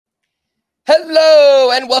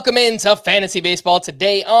Hello and welcome into Fantasy Baseball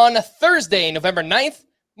today on Thursday, November 9th,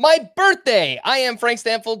 my birthday. I am Frank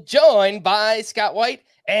Stampfl, joined by Scott White.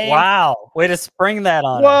 And wow, way to spring that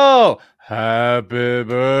on. Whoa! Happy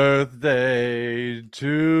birthday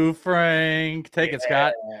to Frank. Take it,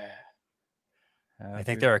 Scott. I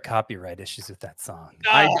think there are copyright issues with that song.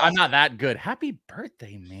 I'm not that good. Happy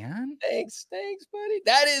birthday, man. Thanks, buddy.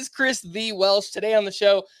 That is Chris the Welsh. Today on the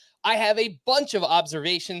show, I have a bunch of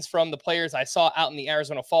observations from the players I saw out in the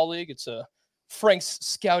Arizona Fall League. It's a Frank's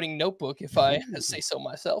scouting notebook, if I say so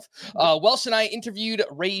myself. Welsh and I interviewed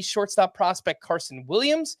Rays shortstop prospect Carson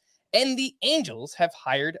Williams, and the Angels have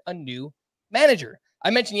hired a new manager.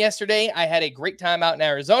 I mentioned yesterday I had a great time out in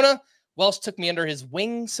Arizona. Welsh took me under his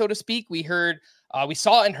wing, so to speak. We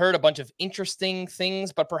saw and heard a bunch of interesting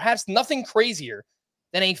things, but perhaps nothing crazier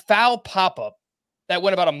than a foul pop-up that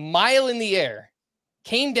went about a mile in the air,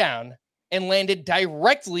 came down, and landed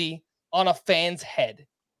directly on a fan's head.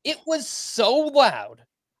 It was so loud,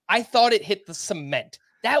 I thought it hit the cement.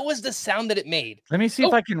 That was the sound that it made. Let me see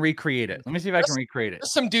if I can recreate it.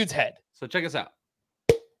 Just some dude's head. So check us out.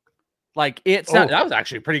 Like it sounded, that was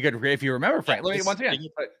actually pretty good if you remember, Frank. Let me once again.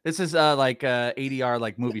 This is like ADR,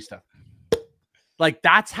 like movie stuff. Like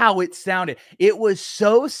that's how it sounded. It was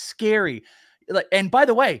so scary. Like, and by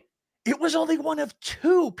the way, it was only one of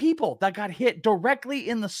two people that got hit directly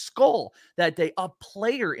in the skull that day. A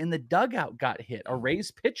player in the dugout got hit. A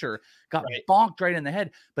Rays pitcher got bonked right in the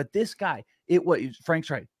head. But this guy, Frank's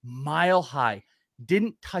right, mile high,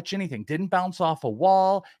 didn't touch anything, didn't bounce off a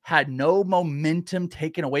wall, had no momentum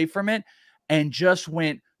taken away from it, and just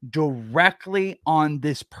went directly on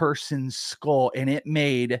this person's skull. And it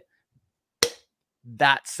made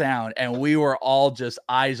that sound. And we were all just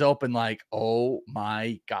eyes open like, oh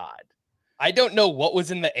my God. I don't know what was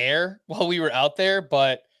in the air while we were out there,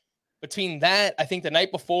 but between that, I think the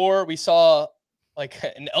night before we saw like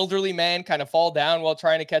an elderly man kind of fall down while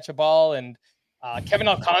trying to catch a ball, and Kevin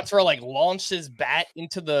Alcantara like launched his bat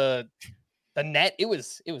into the net. It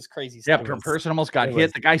was crazy stuff. Yeah, person almost got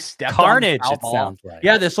hit. The guy stepped carnage. On the foul ball. Sounds like.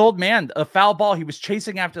 Yeah, this old man, a foul ball. He was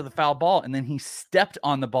chasing after the foul ball, and then he stepped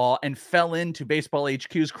on the ball and fell into Baseball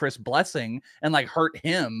HQ's Chris Blessing and like hurt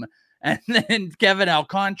him. And then Kevin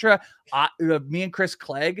Alcantara, me and Chris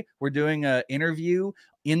Clegg were doing an interview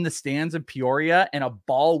in the stands in Peoria, and a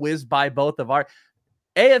ball whizzed by both of our.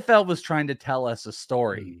 AFL was trying to tell us a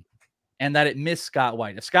story, and that it missed Scott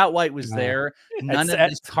White. If Scott White was there, none of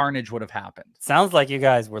this carnage would have happened. Sounds like you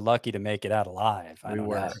guys were lucky to make it out alive. We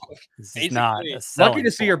were. It's not lucky to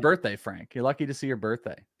see your birthday, Frank. You're lucky to see your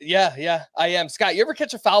birthday. Yeah, I am. Scott, you ever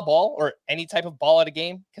catch a foul ball or any type of ball at a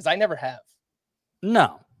game? Because I never have.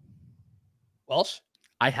 No. Welsh?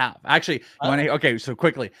 I have. Actually, okay, so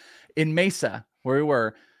quickly. In Mesa, where we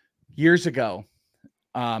were years ago,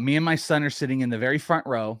 me and my son are sitting in the very front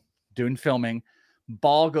row doing filming.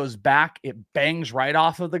 Ball goes back. It bangs right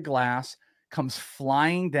off of the glass, comes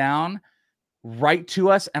flying down right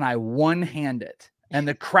to us, and I one-hand it. And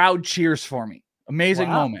the crowd cheers for me. Amazing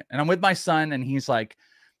moment. And I'm with my son, and he's like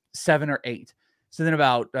 7 or 8. So then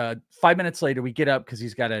about 5 minutes later, we get up because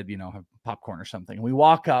he's got to, have popcorn or something. And we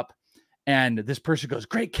walk up, and this person goes,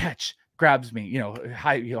 "Great catch," grabs me,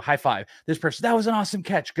 high five. This person, "That was an awesome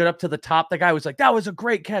catch." Get up to the top. The guy was like, "That was a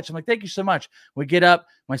great catch." I'm like, "Thank you so much." We get up.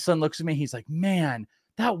 My son looks at me. He's like, "Man,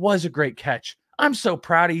 that was a great catch. I'm so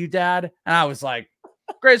proud of you, Dad." And I was like,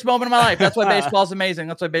 greatest moment of my life. That's why baseball is amazing.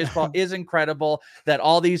 That's why baseball is incredible, that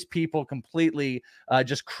all these people completely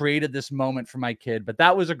just created this moment for my kid. But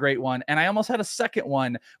that was a great one. And I almost had a second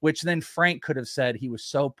one, which then Frank could have said he was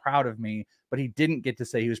so proud of me, but he didn't get to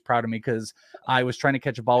say he was proud of me because I was trying to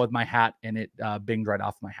catch a ball with my hat and it binged right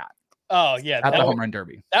off my hat. Oh, yeah. At the Home Run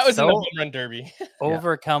Derby. That was in the Home Run Derby.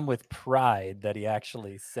 Overcome with pride that he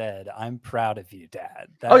actually said, "I'm proud of you, Dad."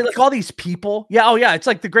 Like all these people. Yeah. Oh, yeah. It's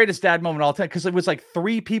like the greatest dad moment of all time because it was like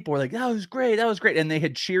 3 people were like, "That was great. That was great." And they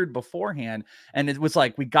had cheered beforehand. And it was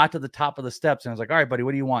like we got to the top of the steps and I was like, "All right, buddy,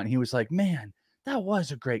 what do you want?" And he was like, "Man, that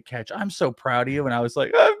was a great catch. I'm so proud of you." And I was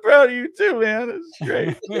like, "I'm proud of you too, man. It's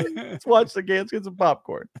great." Let's watch the game. Let's get some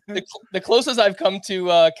popcorn. The closest I've come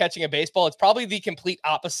to catching a baseball, it's probably the complete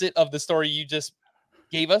opposite of the story you just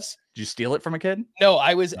gave us. Did you steal it from a kid? No,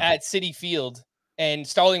 I was at Citi Field and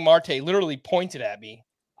Starling Marte literally pointed at me.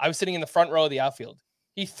 I was sitting in the front row of the outfield.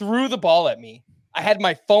 He threw the ball at me. I had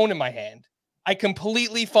my phone in my hand. I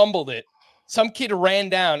completely fumbled it. Some kid ran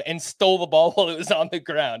down and stole the ball while it was on the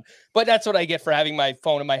ground. But that's what I get for having my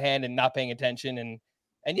phone in my hand and not paying attention. And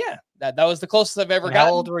yeah, that was the closest I've ever gotten.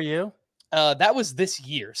 How old were you? That was this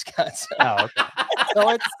year, Scott. Oh, okay.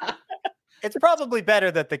 So It's probably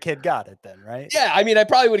better that the kid got it then, right? Yeah, I mean, I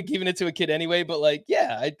probably would have given it to a kid anyway, but like,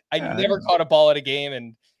 yeah, I never caught a ball at a game,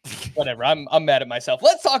 and whatever. I'm mad at myself.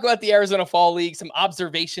 Let's talk about the Arizona Fall League, some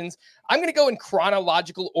observations. I'm going to go in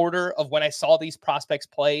chronological order of when I saw these prospects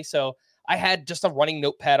play. So I had just a running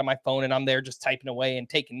notepad on my phone, and I'm there just typing away and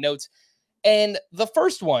taking notes. And the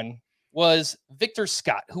first one was Victor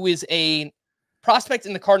Scott, who is a prospect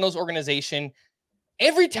in the Cardinals organization.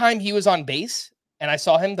 Every time he was on base, and I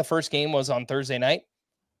saw him, the first game was on Thursday night,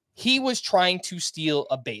 he was trying to steal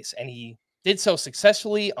a base, and he did so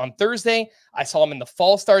successfully on Thursday. I saw him in the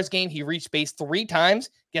Fall Stars game. He reached base 3 times.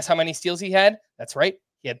 Guess how many steals he had? That's right.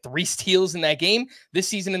 He had 3 steals in that game. This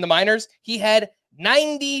season in the minors, he had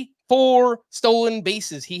 94 stolen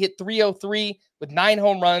bases. He hit 303 with 9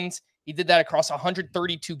 home runs. He did that across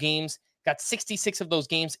 132 games, got 66 of those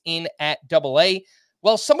games in at AA.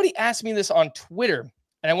 Well, somebody asked me this on Twitter,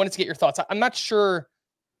 and I wanted to get your thoughts. I'm not sure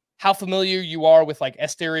how familiar you are with like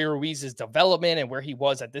Esteury Ruiz's development and where he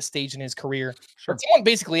was at this stage in his career. Sure. But someone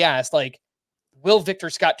basically asked, like, will Victor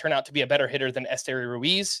Scott turn out to be a better hitter than Esteury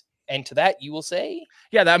Ruiz? And to that, you will say,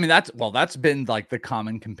 yeah, I mean, that's been like the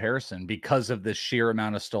common comparison because of the sheer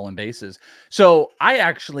amount of stolen bases. So I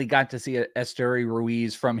actually got to see Esteury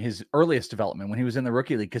Ruiz from his earliest development when he was in the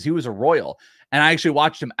rookie league, because he was a Royal, and I actually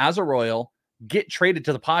watched him as a Royal get traded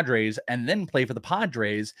to the Padres and then play for the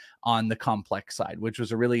Padres on the complex side, which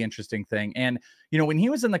was a really interesting thing. And, you know, when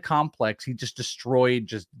he was in the complex, he just destroyed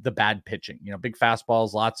just the bad pitching, you know, big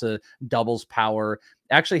fastballs, lots of doubles, power,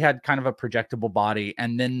 actually had kind of a projectable body.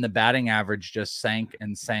 And then the batting average just sank,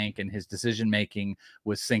 and his decision-making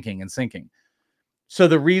was sinking and sinking. So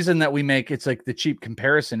the reason that we make it's like the cheap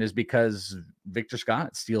comparison is because Victor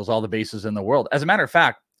Scott steals all the bases in the world. As a matter of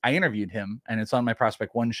fact, I interviewed him, and it's on my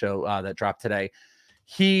Prospect One show that dropped today.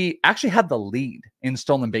 He actually had the lead in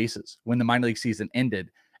stolen bases when the minor league season ended.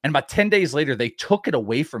 And about 10 days later, they took it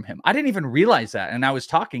away from him. I didn't even realize that. And I was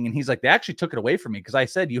talking, and he's like, they actually took it away from me because I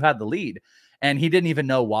said you had the lead. And he didn't even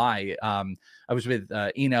know why. I was with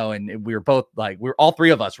Eno, and we were both like, all 3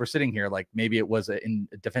 of us were sitting here like maybe it was a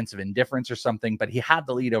defensive indifference or something, but he had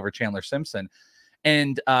the lead over Chandler Simpson.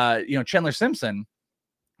 And, you know, Chandler Simpson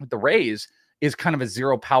with the Rays is kind of a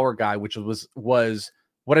zero power guy, which was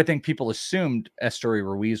what I think people assumed Esteury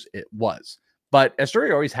Ruiz it was. But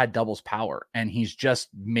Esteury always had doubles power, and he's just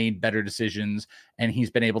made better decisions, and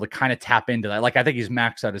he's been able to kind of tap into that. Like, I think he's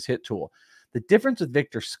maxed out his hit tool. The difference with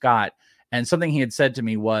Victor Scott, and something he had said to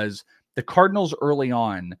me, was the Cardinals early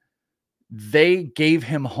on, they gave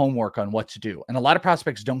him homework on what to do. And a lot of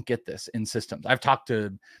prospects don't get this in systems.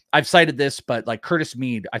 I've cited this, but like Curtis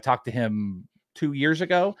Mead, I talked to him 2 years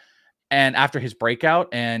ago, and after his breakout,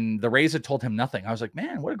 and the Rays had told him nothing. I was like,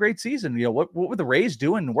 man, what a great season. You know, what were the Rays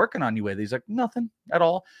doing and working on you with? He's like, nothing at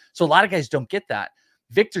all. So a lot of guys don't get that.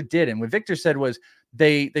 Victor did. And what Victor said was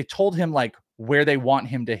they told him like where they want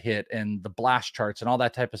him to hit and the blast charts and all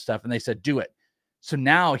that type of stuff. And they said, do it. So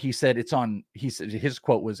now he said, his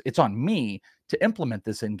quote was, it's on me to implement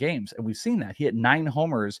this in games. And we've seen that. He hit 9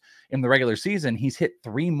 homers in the regular season. He's hit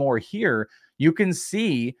 3 more here. You can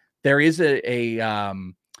see there is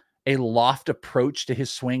a loft approach to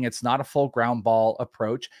his swing. It's not a full ground ball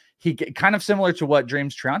approach. He kind of similar to what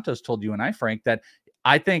James Triantos told you and I, Frank, that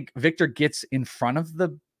I think Victor gets in front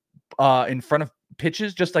of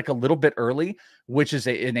pitches just like a little bit early, which is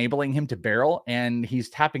enabling him to barrel, and he's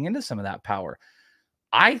tapping into some of that power.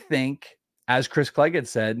 I think, as Chris Clegg had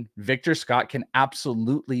said, Victor Scott can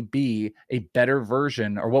absolutely be a better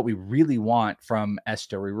version, or what we really want, from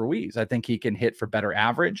Esteury Ruiz. I think he can hit for better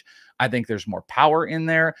average. I think there's more power in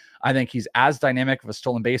there. I think he's as dynamic of a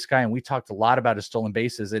stolen base guy. And we talked a lot about his stolen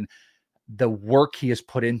bases and the work he has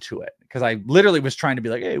put into it. Because I literally was trying to be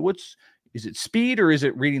like, hey, is it speed or is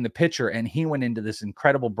it reading the pitcher? And he went into this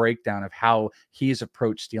incredible breakdown of how he's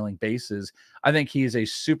approached stealing bases. I think he is a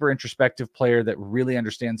super introspective player that really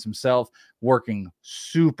understands himself, working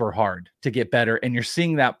super hard to get better. And you're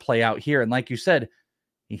seeing that play out here. And like you said,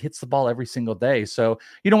 he hits the ball every single day. So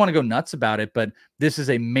you don't want to go nuts about it, but this is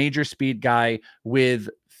a major speed guy with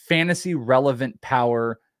fantasy relevant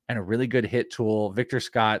power and a really good hit tool. Victor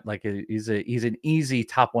Scott, like he's an easy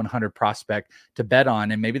top 100 prospect to bet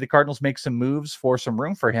on. And maybe the Cardinals make some moves for some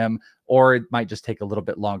room for him, or it might just take a little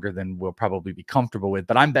bit longer than we'll probably be comfortable with.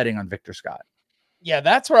 But I'm betting on Victor Scott. Yeah,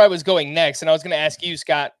 that's where I was going next. And I was going to ask you,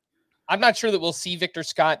 Scott, I'm not sure that we'll see Victor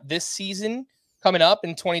Scott this season coming up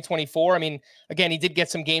in 2024. I mean, again, he did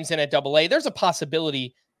get some games in at AA. There's a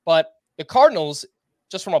possibility, but the Cardinals,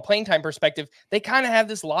 just from a playing time perspective, they kind of have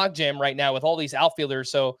this logjam right now with all these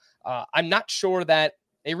outfielders. So I'm not sure that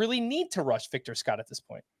they really need to rush Victor Scott at this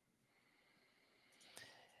point.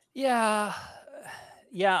 Yeah.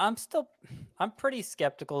 Yeah, I'm pretty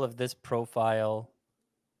skeptical of this profile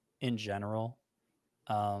in general.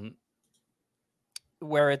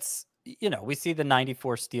 Where it's, we see the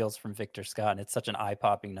 94 steals from Victor Scott, and it's such an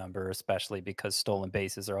eye-popping number, especially because stolen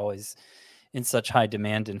bases are always in such high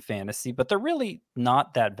demand in fantasy, but they're really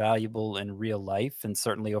not that valuable in real life. And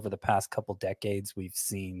certainly over the past couple decades, we've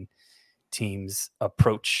seen teams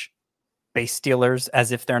approach base stealers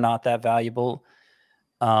as if they're not that valuable.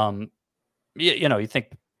 You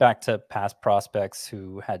think back to past prospects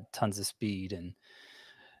who had tons of speed and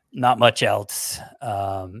not much else.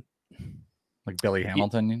 Like Billy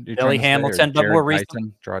Hamilton. Billy Hamilton, but more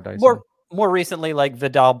recently, more recently, like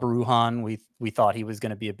Vidal Brujan, we thought he was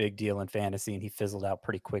going to be a big deal in fantasy, and he fizzled out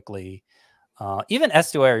pretty quickly. Even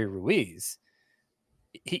Estuary Ruiz,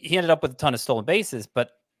 he ended up with a ton of stolen bases,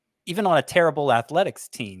 but even on a terrible athletics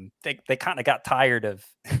team, they kind of got tired of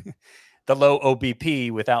the low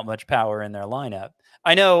OBP without much power in their lineup.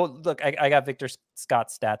 I know, look, I got Victor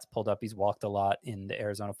Scott's stats pulled up. He's walked a lot in the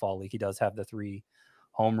Arizona Fall League. He does have the 3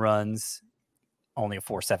 home runs, only a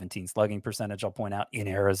 417 slugging percentage, I'll point out, in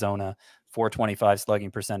Arizona, 425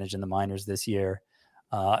 slugging percentage in the minors this year.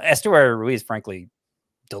 Estuary Ruiz, frankly,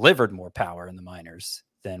 delivered more power in the minors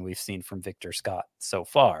than we've seen from Victor Scott so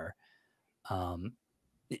far. I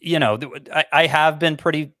have been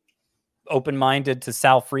pretty open-minded to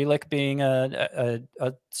Sal Frelick being a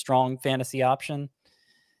strong fantasy option,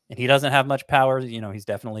 and he doesn't have much power. He's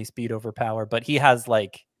definitely speed over power, but he has A+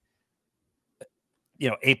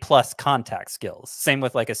 contact skills. Same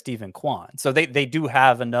with like a Stephen Kwan. So they do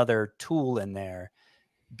have another tool in there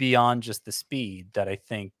beyond just the speed that I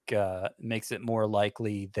think makes it more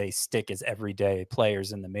likely they stick as everyday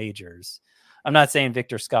players in the majors. I'm not saying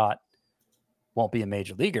Victor Scott won't be a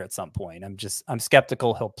major leaguer at some point. I'm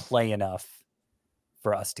skeptical he'll play enough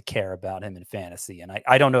for us to care about him in fantasy. And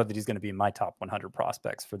I don't know that he's going to be in my top 100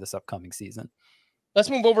 prospects for this upcoming season. Let's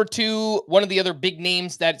move over to one of the other big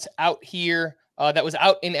names that's out here, that was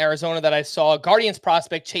out in Arizona that I saw, Guardians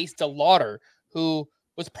prospect Chase DeLauter, who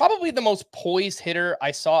was probably the most poised hitter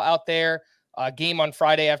I saw out there. Game on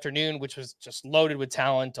Friday afternoon, which was just loaded with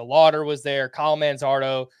talent. DeLauter was there, Kyle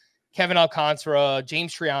Manzardo, Kevin Alcantara,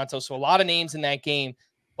 James Trianto. So a lot of names in that game.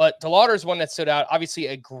 But DeLauter is one that stood out. Obviously,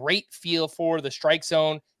 a great feel for the strike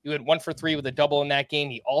zone. He went 1 for 3 with a double in that game.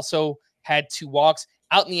 He also had 2 walks.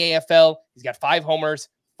 Out in the AFL, he's got 5 homers,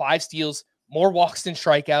 5 steals, more walks than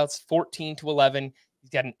strikeouts, 14-11. He's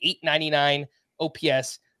got an 899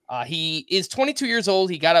 OPS. He is 22 years old.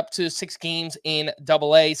 He got up to 6 games in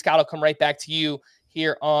AA. Scott, I'll come right back to you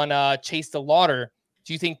here on Chase DeLauter.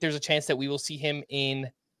 Do you think there's a chance that we will see him in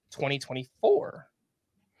 2024?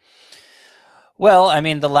 Well, I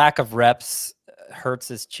mean, the lack of reps hurts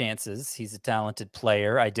his chances. He's a talented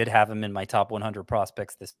player. I did have him in my top 100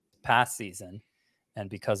 prospects this past season. And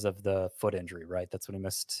because of the foot injury, right? That's when he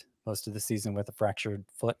missed most of the season with a fractured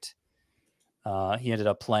foot. He ended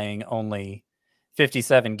up playing only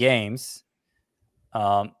 57 games.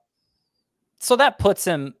 So that puts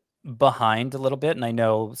him behind a little bit. And I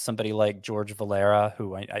know somebody like George Valera,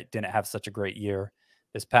 who I didn't have such a great year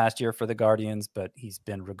this past year for the Guardians, but he's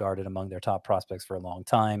been regarded among their top prospects for a long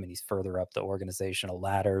time, and he's further up the organizational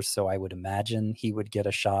ladder. So I would imagine he would get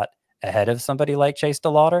a shot ahead of somebody like Chase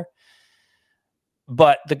DeLauter.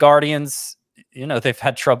 But the Guardians, they've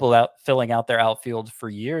had trouble filling out their outfield for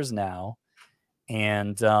years now.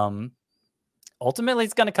 And ultimately,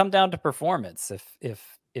 it's going to come down to performance.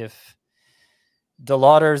 If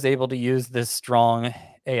DeLauter is able to use this strong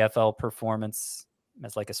AFL performance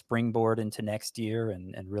as like a springboard into next year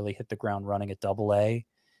and really hit the ground running at AA,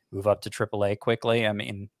 move up to AAA quickly, I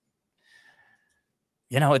mean,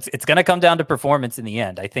 it's going to come down to performance in the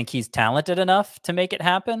end. I think he's talented enough to make it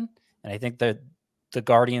happen. And I think that the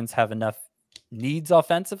Guardians have enough needs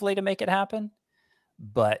offensively to make it happen.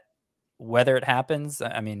 But whether it happens,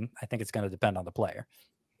 I mean, I think it's going to depend on the player.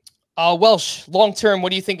 Welsh, long-term,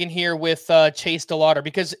 what are you thinking here with Chase DeLauter?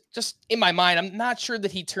 Because just in my mind, I'm not sure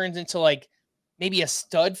that he turns into like maybe a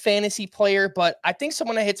stud fantasy player, but I think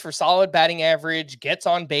someone that hits for solid batting average, gets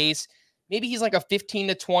on base. Maybe he's like a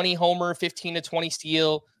 15-20 homer, 15-20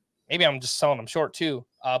 steal. Maybe I'm just selling him short too.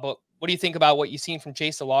 But what do you think about what you've seen from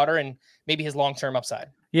Chase DeLauter and maybe his long-term upside?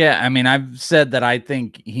 Yeah, I mean, I've said that I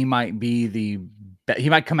think he might be he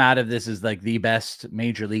might come out of this as like the best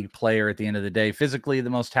major league player at the end of the day. Physically, the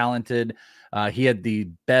most talented. He had the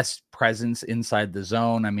best presence inside the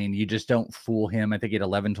zone. I mean, you just don't fool him. I think he had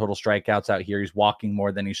 11 total strikeouts out here. He's walking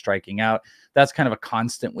more than he's striking out. That's kind of a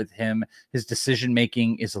constant with him. His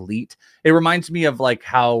decision-making is elite. It reminds me of like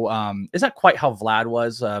how, is that quite how Vlad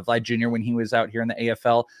was, Vlad Jr. when he was out here in the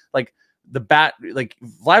AFL? Like the bat, like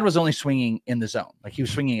Vlad was only swinging in the zone. Like he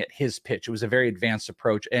was swinging at his pitch. It was a very advanced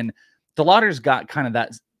approach. And DeLauter's got kind of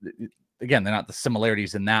that, again, they're not the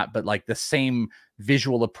similarities in that, but like the same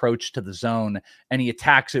visual approach to the zone. And he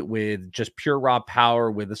attacks it with just pure raw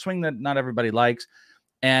power with a swing that not everybody likes.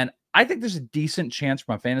 And I think there's a decent chance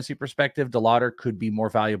from a fantasy perspective, DeLauter could be more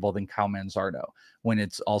valuable than Kyle Manzardo when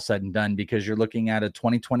it's all said and done, because you're looking at a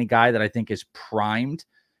 2020 guy that I think is primed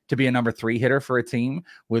to be a number 3 hitter for a team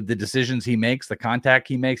with the decisions he makes, the contact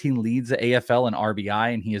he makes. He leads the AFL in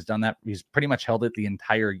RBI, and he has done that. He's pretty much held it the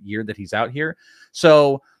entire year that he's out here.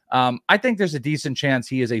 So I think there's a decent chance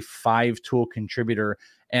he is a 5-tool contributor,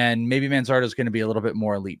 and maybe Manzardo is going to be a little bit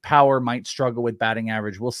more elite power, might struggle with batting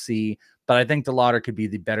average. We'll see. But I think DeLauter could be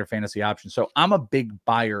the better fantasy option. So I'm a big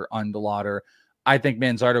buyer on DeLauter. I think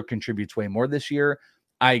Manzardo contributes way more this year.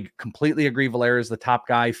 I completely agree. Valera is the top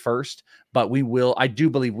guy first, but I do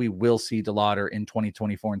believe we will see DeLauter in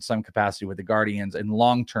 2024 in some capacity with the Guardians. And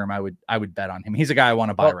long term, I would bet on him. He's a guy I want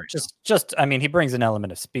to buy I mean, he brings an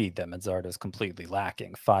element of speed that Manzardo is completely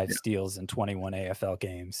lacking. 5 steals in 21 AFL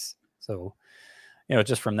games. So,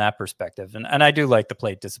 just from that perspective. And I do like the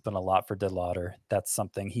plate discipline a lot for DeLauter. That's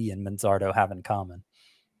something he and Manzardo have in common.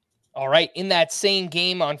 All right. In that same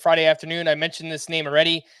game on Friday afternoon, I mentioned this name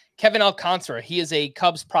already, Kevin Alcantara. He is a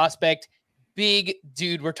Cubs prospect. Big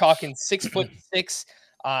dude. We're talking 6'6".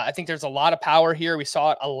 I think there's a lot of power here. We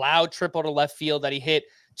saw it, a loud triple to left field that he hit,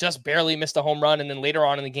 just barely missed a home run. And then later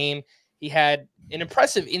on in the game, he had an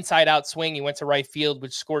impressive inside-out swing. He went to right field,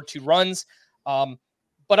 which scored 2 runs.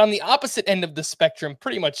 But on the opposite end of the spectrum,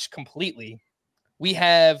 pretty much completely, we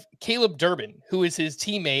have Caleb Durbin, who is his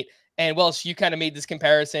teammate. And Welsh, you kind of made this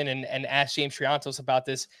comparison and asked James Triantos about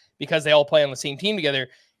this because they all play on the same team together.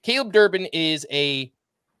 Caleb Durbin is a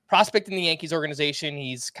prospect in the Yankees organization.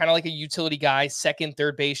 He's kind of like a utility guy, second,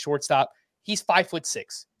 third base, shortstop. He's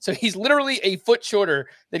 5'6". So he's literally a foot shorter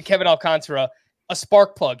than Kevin Alcantara, a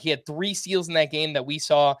spark plug. He had 3 steals in that game that we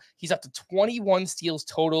saw. He's up to 21 steals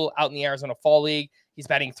total out in the Arizona Fall League. He's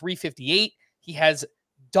batting .358. He has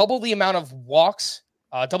double the amount of walks,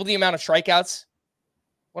 double the amount of strikeouts.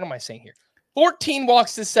 What am I saying here? 14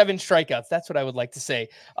 walks to 7 strikeouts. That's what I would like to say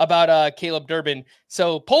about Caleb Durbin.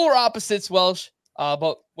 So polar opposites, Welsh.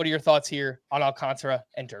 But what are your thoughts here on Alcantara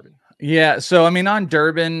and Durbin? Yeah. So, I mean, on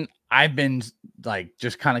Durbin, I've been like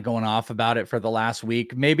just kind of going off about it for the last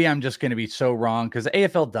week. Maybe I'm just going to be so wrong because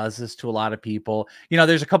AFL does this to a lot of people.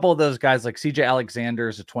 There's a couple of those guys like CJ Alexander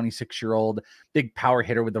is a 26-year-old big power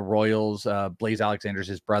hitter with the Royals. Blaze Alexander's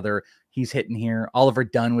his brother. He's hitting here. Oliver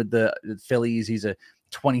Dunn with the Phillies. He's a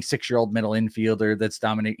 26-year-old middle infielder that's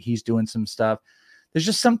dominant. He's doing some stuff. There's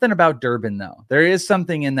just something about Durbin, though. There is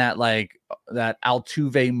something in that, like that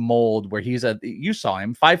Altuve mold where you saw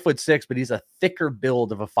him 5'6", but he's a thicker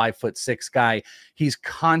build of a 5'6" guy. He's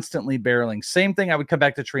constantly barreling. Same thing. I would come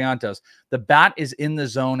back to Triantos. The bat is in the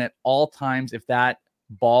zone at all times. If that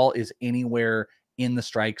ball is anywhere in the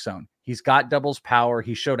strike zone, he's got doubles power.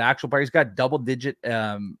 He showed actual power. He's got double-digit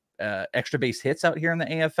extra base hits out here in the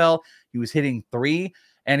AFL. He was hitting 3,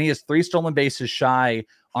 and he has 3 stolen bases shy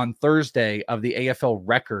on Thursday of the AFL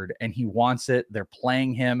record, and he wants it. They're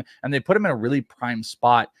playing him, and they put him in a really prime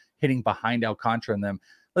spot, hitting behind Alcantara and them.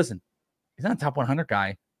 Listen, he's not a top 100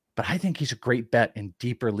 guy, but I think he's a great bet in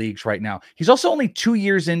deeper leagues right now. He's also only 2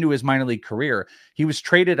 years into his minor league career. He was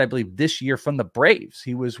traded, I believe, this year from the Braves.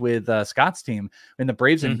 He was with Scott's team in the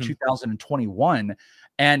Braves in 2021.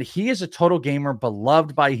 And he is a total gamer,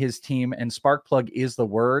 beloved by his team, and spark plug is the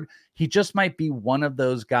word. He just might be one of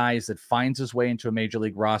those guys that finds his way into a major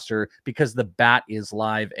league roster because the bat is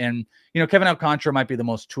live. And, Kevin Alcantara might be the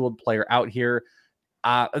most tooled player out here.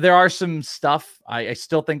 There are some stuff. I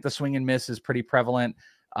still think the swing and miss is pretty prevalent.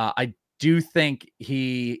 I do think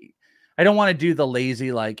I don't want to do the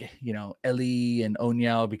lazy, like, Eli and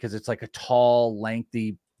Onyao, because it's like a tall,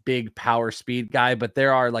 lengthy, big power speed guy, but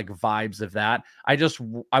there are like vibes of that.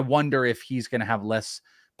 I wonder if he's going to have less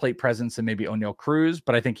plate presence than maybe O'Neal Cruz,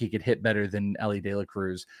 but I think he could hit better than Ellie De La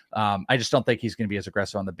Cruz. I just don't think he's going to be as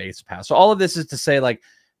aggressive on the base pass. So all of this is to say, like,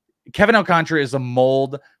 Kevin Alcantara is a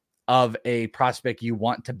mold of a prospect you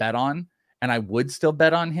want to bet on, and I would still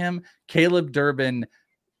bet on him. Caleb Durbin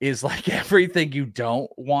is like everything you don't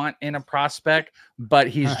want in a prospect, but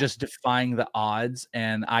he's just defying the odds.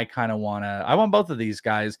 And I want both of these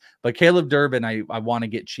guys, but Caleb Durbin, I want to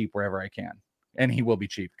get cheap wherever I can. And he will be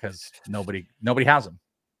cheap because nobody has him.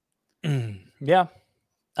 Yeah.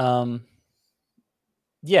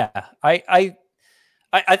 Yeah. I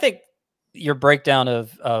think your breakdown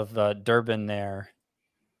of Durbin there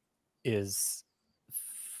is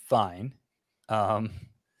fine.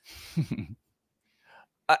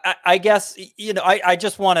 I guess, I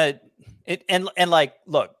just want to and like,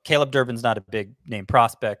 look, Caleb Durbin's not a big name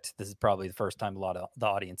prospect. This is probably the first time a lot of the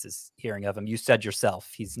audience is hearing of him. You said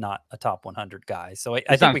yourself, he's not a top 100 guy. So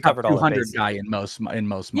I think we covered all the bases. Guy in most months.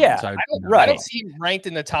 Yeah, I don't see him ranked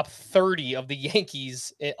in the top 30 of the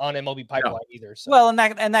Yankees on MLB Pipeline either. So. Well, and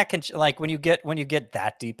that can, like, when you get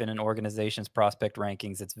that deep in an organization's prospect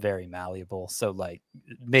rankings, it's very malleable. So like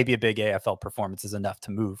maybe a big AFL performance is enough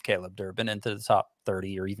to move Caleb Durbin into the top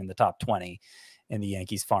 30 or even the top 20 in the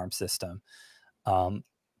Yankees farm system. But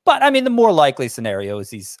I mean, the more likely scenario is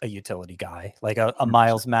he's a utility guy, like a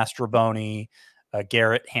Miles Mastroboni, a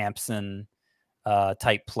Garrett Hampson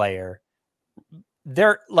type player.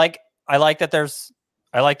 They're like, I like that there's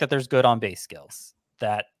good on base skills.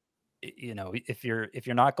 That, you know, if you're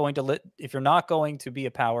not going to be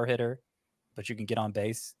a power hitter, but you can get on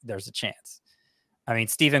base, there's a chance. I mean,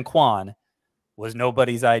 Stephen Kwan was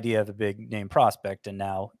nobody's idea of a big name prospect, and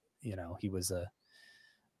now, you know, he was a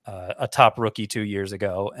top rookie 2 years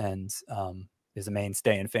ago and is a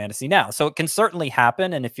mainstay in fantasy now. So it can certainly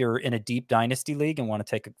happen. And if you're in a deep dynasty league and want to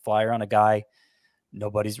take a flyer on a guy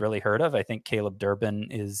nobody's really heard of, I think Caleb Durbin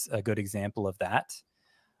is a good example of that.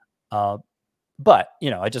 But, you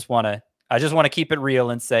know, I just want to keep it real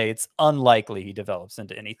and say it's unlikely he develops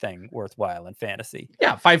into anything worthwhile in fantasy.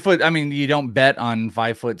 Yeah, 5 foot. I mean, you don't bet on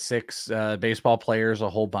 5'6" baseball players a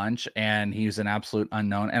whole bunch, and he's an absolute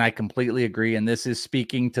unknown. And I completely agree. And this is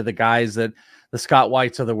speaking to the guys the Scott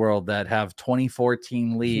Whites of the world that have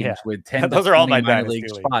 2014 leagues with 10. Those are all my minor league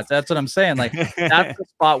spots. That's what I'm saying. Like that's the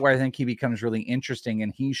spot where I think he becomes really interesting,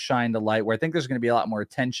 and he's shined a light where I think there's going to be a lot more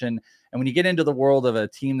attention. And when you get into the world of a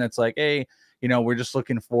team that's like, hey, you know, we're just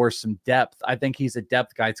looking for some depth, I think he's a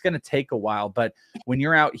depth guy. It's going to take a while, but when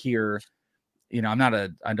you're out here, you know,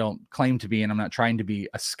 I don't claim to be, and I'm not trying to be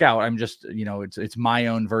a scout. I'm just, you know, it's my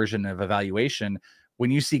own version of evaluation.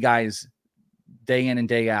 When you see guys day in and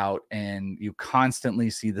day out, and you constantly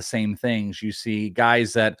see the same things, you see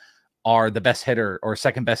guys that are the best hitter or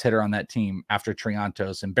second best hitter on that team after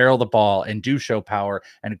Triantos, and barrel the ball and do show power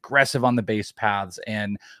and aggressive on the base paths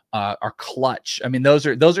and are clutch. I mean, those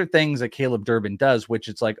are things that Caleb Durbin does, which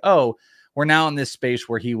it's like, oh, we're now in this space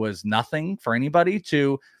where he was nothing for anybody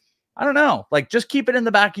to, I don't know, like just keep it in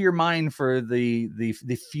the back of your mind for the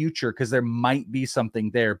future, because there might be something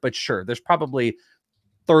there. But sure, there's probably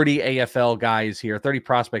 30 AFL guys here, 30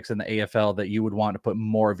 prospects in the AFL that you would want to put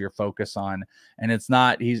more of your focus on. And it's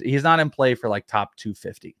not, he's not in play for like top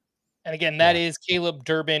 250. And again, that is Caleb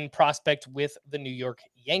Durbin, prospect with the New York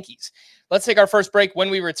Yankees. Let's take our first break.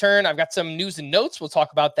 When we return, I've got some news and notes. We'll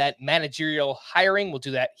talk about that managerial hiring. We'll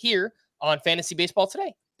do that here on Fantasy Baseball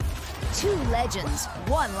Today. Two legends,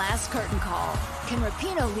 one last curtain call. Can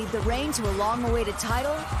Rapinoe lead the reign to a long-awaited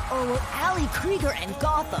title? Or will Ali Krieger and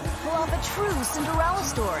Gotham pull off a true Cinderella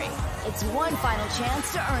story? It's one final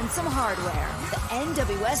chance to earn some hardware. The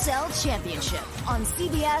NWSL Championship on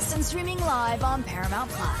CBS and streaming live on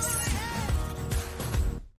Paramount+.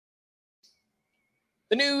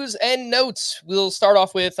 The news and notes. We'll start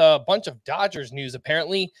off with a bunch of Dodgers news,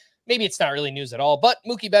 apparently. Maybe it's not really news at all, but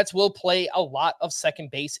Mookie Betts will play a lot of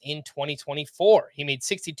second base in 2024. He made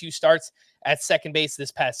 62 starts at second base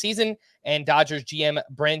this past season, and Dodgers GM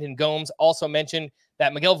Brandon Gomes also mentioned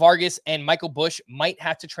that Miguel Vargas and Michael Busch might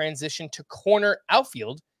have to transition to corner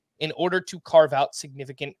outfield in order to carve out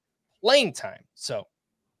significant playing time. So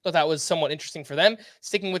thought that was somewhat interesting for them.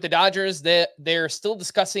 Sticking with the Dodgers, they're still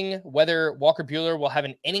discussing whether Walker Buehler will have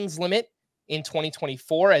an innings limit in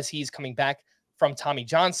 2024 as he's coming back from Tommy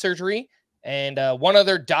John surgery. And one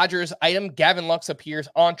other Dodgers item, Gavin Lux appears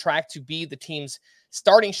on track to be the team's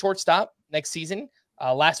starting shortstop next season.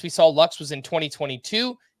 Last we saw Lux was in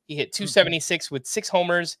 2022. He hit 276 with 6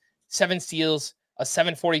 homers, 7 steals, a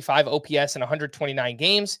 745 OPS in 129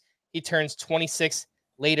 games. He turns 26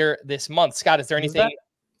 later this month. Scott, is there anything?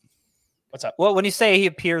 What's up? Well, when you say he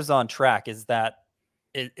appears on track, is that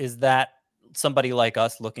somebody like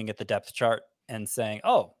us looking at the depth chart and saying,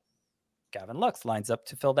 oh, Gavin Lux lines up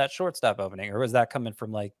to fill that shortstop opening? Or was that coming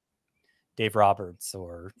from like Dave Roberts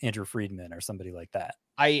or Andrew Friedman or somebody like that?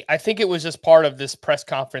 I think it was just part of this press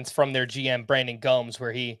conference from their GM, Brandon Gomes,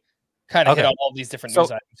 where he kind of hit on all these different news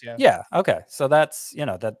items. Yeah. Okay. So that's, you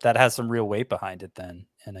know, that has some real weight behind it then.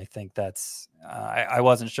 And I think that's, I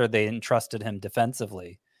wasn't sure they entrusted him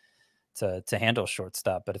defensively to handle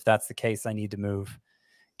shortstop, but if that's the case, I need to move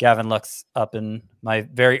Gavin Lux up in my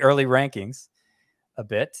very early rankings a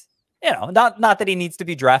bit. You know, not that he needs to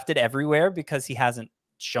be drafted everywhere, because he hasn't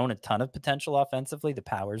shown a ton of potential offensively. The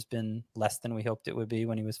power's been less than we hoped it would be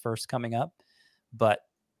when he was first coming up, but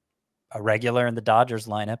a regular in the Dodgers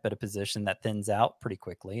lineup at a position that thins out pretty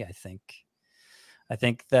quickly. I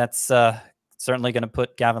think that's certainly going to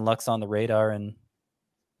put Gavin Lux on the radar in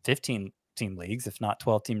 15-team leagues, if not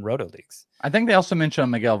 12-team roto leagues. I think they also mentioned on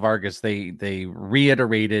Miguel Vargas, they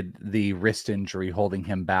reiterated the wrist injury holding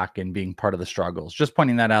him back and being part of the struggles. Just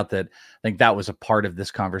pointing that out, that I think that was a part of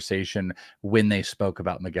this conversation when they spoke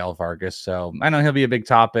about Miguel Vargas. So I know he'll be a big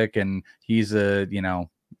topic, and he's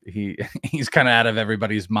he's kind of out of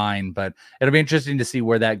everybody's mind, but it'll be interesting to see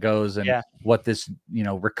where that goes and what this,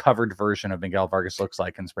 recovered version of Miguel Vargas looks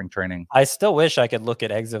like in spring training. I still wish I could look at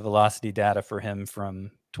exit velocity data for him from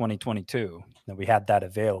 2022, that we had that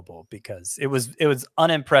available, because it was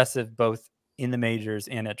unimpressive both in the majors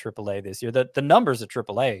and at AAA this year. The numbers at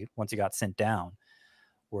AAA, once he got sent down,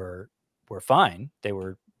 were fine. They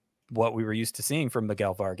were what we were used to seeing from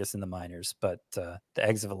Miguel Vargas in the minors, but the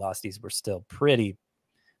exit velocities were still pretty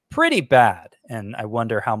bad. And I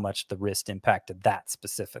wonder how much the wrist impacted that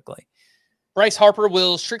specifically. Bryce Harper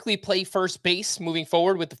will strictly play first base moving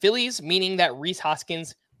forward with the Phillies, meaning that Rhys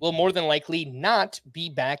Hoskins will more than likely not be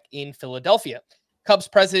back in Philadelphia. Cubs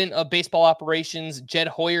president of baseball operations, Jed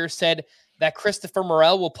Hoyer, said that Christopher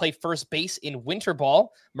Morel will play first base in winter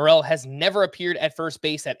ball. Morel has never appeared at first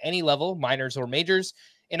base at any level, minors or majors.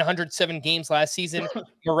 In 107 games last season,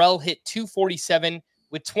 Morel hit .247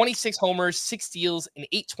 with 26 homers, 6 steals, and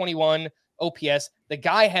 .821 OPS. The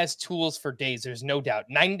guy has tools for days, there's no doubt.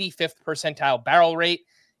 95th percentile barrel rate,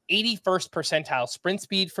 81st percentile sprint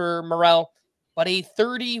speed for Morel, but a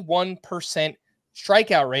 31%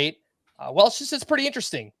 strikeout rate. Welsh, this is pretty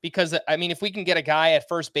interesting because, I mean, if we can get a guy at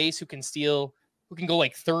first base who can go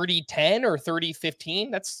like 30-10 or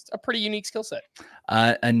 30-15, that's a pretty unique skill set.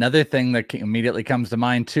 Another thing that immediately comes to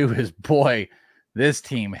mind too is, boy, this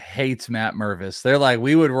team hates Matt Mervis. They're like,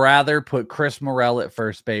 we would rather put Chris Morel at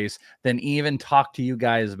first base than even talk to you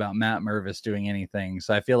guys about Matt Mervis doing anything.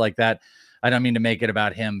 So I feel like that, I don't mean to make it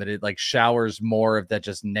about him, but it like showers more of that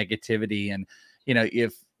just negativity. And,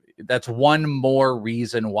 if that's one more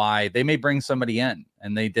reason why they may bring somebody in,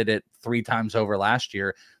 and they did it 3 times over last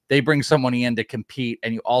year. They bring somebody in to compete,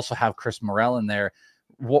 and you also have Chris Morel in there.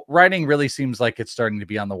 Writing really seems like it's starting to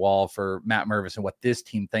be on the wall for Matt Mervis and what this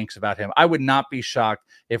team thinks about him. I would not be shocked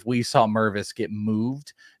if we saw Mervis get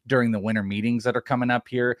moved during the winter meetings that are coming up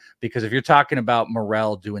here, because if you're talking about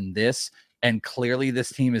Morel doing this, and clearly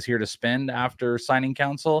this team is here to spend after signing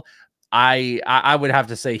council, I would have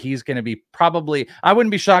to say he's going to be probably, I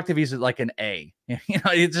wouldn't be shocked if he's like an A.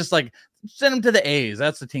 It's just like, send him to the A's.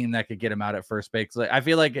 That's the team that could get him out at first base. Like, I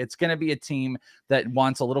feel like it's going to be a team that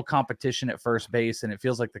wants a little competition at first base, and it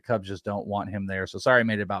feels like the Cubs just don't want him there. So sorry I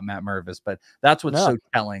made it about Matt Mervis, but that's what's so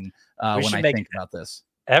telling when I think about this.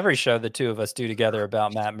 Every show the two of us do together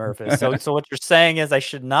about Matt Mervis. So what you're saying is I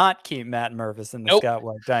should not keep Matt Mervis in the Scout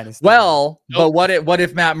White Dynasty. Well, but what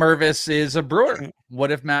if Matt Mervis is a Brewer?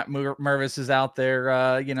 What if Matt Mervis is out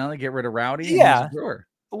there, they get rid of Rowdy? Yeah. And he's a Brewer?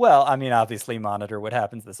 Well, I mean, obviously monitor what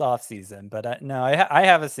happens this offseason, but no, I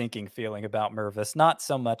have a sinking feeling about Mervis. Not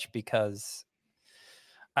so much because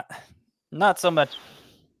I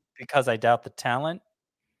doubt the talent,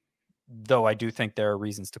 though I do think there are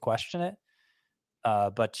reasons to question it.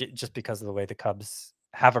 But just because of the way the Cubs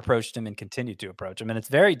have approached him and continue to approach him. And it's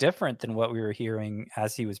very different than what we were hearing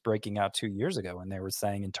as he was breaking out 2 years ago, when they were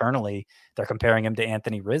saying internally they're comparing him to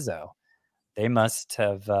Anthony Rizzo. They must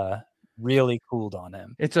have really cooled on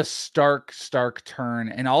him. It's a stark turn.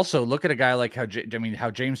 And also look at a guy like how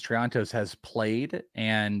James Triantos has played,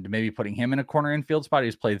 and maybe putting him in a corner infield spot.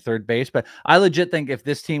 He's played third base, but I legit think if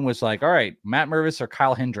this team was like, all right, Matt Mervis or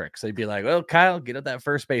Kyle Hendricks, they'd be like, well, Kyle, get up that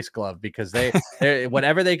first base glove, because they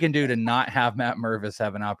whatever they can do to not have Matt Mervis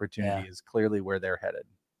have an opportunity is clearly where they're headed.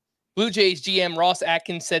 Blue Jays GM Ross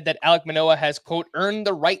Atkins said that Alek Manoah has, quote, earned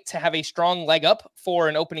the right to have a strong leg up for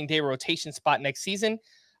an opening day rotation spot next season.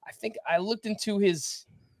 I think I looked into his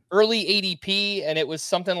early ADP and it was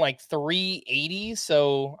something like 380.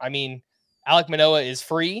 So, I mean, Alek Manoah is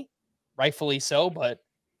free, rightfully so, but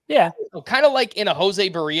yeah, kind of like in a Jose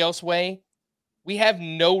Barrios way, we have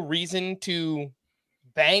no reason to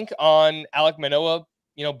bank on Alek Manoah,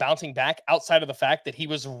 bouncing back outside of the fact that he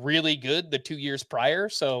was really good the 2 years prior.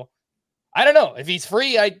 So I don't know if he's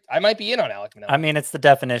free. I might be in on Alek Manoah. I mean, it's the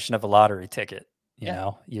definition of a lottery ticket.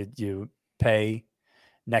 You pay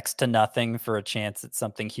next to nothing for a chance at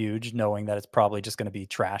something huge, knowing that it's probably just going to be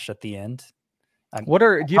trash at the end. I'm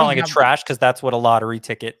calling it trash because that's what a lottery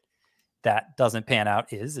ticket that doesn't pan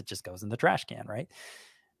out is. It just goes in the trash can, right?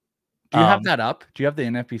 Do you have that up? Do you have the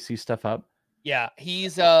NFBC stuff up? Yeah,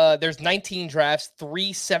 he's there's 19 drafts,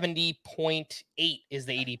 370.8 is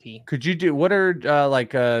the ADP. Could you do what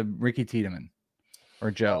are Ricky Tiedemann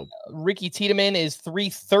or Joe? Ricky Tiedemann is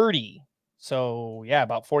 330. So, yeah,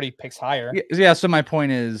 about 40 picks higher. Yeah. So my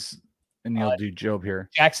point is, And you'll do Job here.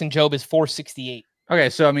 Jackson Job is 468. Okay,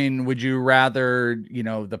 so I mean, would you rather,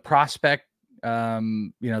 the prospect,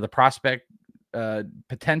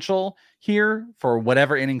 potential here for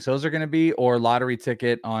whatever innings those are going to be, or lottery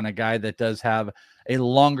ticket on a guy that does have a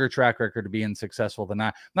longer track record of being successful than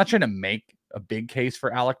that? I'm not trying to make a big case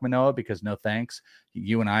for Alek Manoah, because no thanks.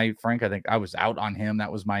 You and I, Frank, I think I was out on him.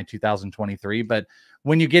 That was my 2023. But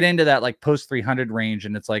when you get into that like post 300 range,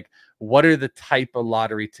 and it's like, what are the type of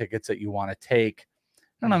lottery tickets that you want to take?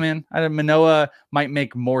 I don't know, man. Manoah might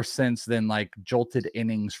make more sense than like jolted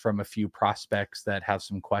innings from a few prospects that have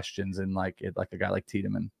some questions, and like a guy like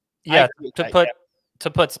Tiedemann. Yeah,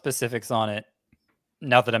 to put specifics on it,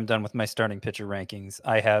 now that I'm done with my starting pitcher rankings,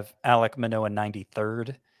 I have Alek Manoah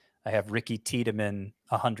 93rd. I have Ricky Tiedemann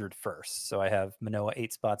 101st. So I have Manoah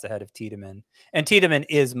 8 spots ahead of Tiedemann. And Tiedemann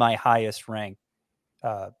is my highest ranked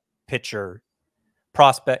pitching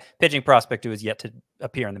prospect who has yet to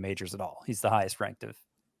appear in the majors at all. He's the highest ranked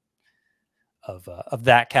of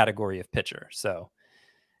that category of pitcher. So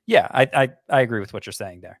yeah, I agree with what you're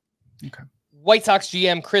saying there. Okay. White Sox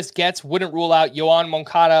GM Chris Getz wouldn't rule out Yoan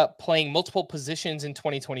Moncada playing multiple positions in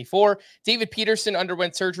 2024. David Peterson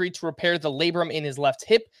underwent surgery to repair the labrum in his left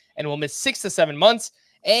hip and will miss 6 to 7 months.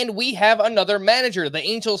 And we have another manager. The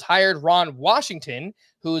Angels hired Ron Washington,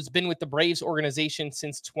 who's been with the Braves organization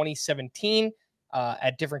since 2017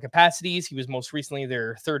 at different capacities. He was most recently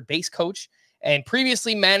their third base coach and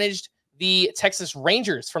previously managed the Texas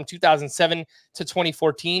Rangers from 2007 to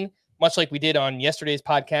 2014, much like we did on yesterday's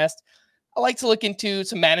podcast. I like to look into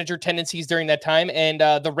some manager tendencies during that time, and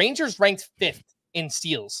the Rangers ranked 5th in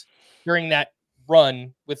steals during that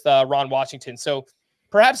run with Ron Washington. So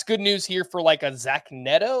perhaps good news here for like a Zach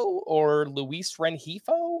Neto or Luis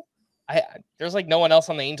Rengifo. There's like no one else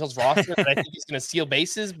on the Angels roster that I think is going to steal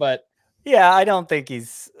bases, but yeah, I don't think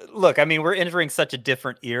he's. Look, I mean, we're entering such a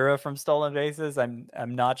different era from stolen bases. I'm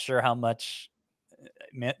not sure how much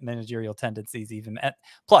managerial tendencies even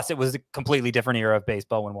plus it was a completely different era of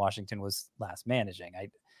baseball when Washington was last managing.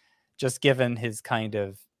 Just given his kind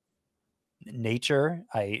of nature,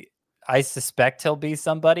 I suspect he'll be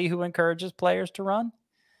somebody who encourages players to run,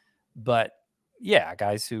 but yeah,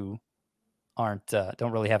 guys who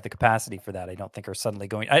don't really have the capacity for that, I don't think are suddenly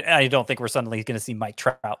going. I don't think we're suddenly going to see Mike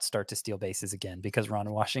Trout start to steal bases again because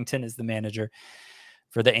Ron Washington is the manager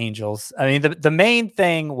for the Angels. I mean, the main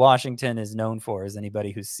thing Washington is known for, as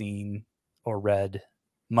anybody who's seen or read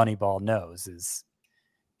Moneyball knows,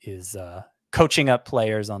 is coaching up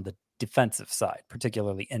players on the defensive side,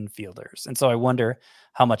 particularly infielders. And so I wonder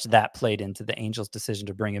how much that played into the Angels' decision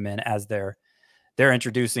to bring him in, as they're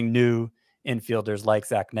introducing new infielders like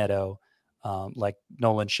Zach Neto, like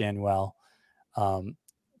Nolan Shanwell,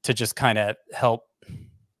 to just kind of help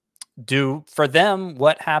do for them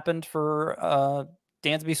what happened for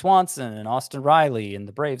Dansby Swanson and Austin Riley in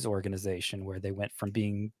the Braves organization, where they went from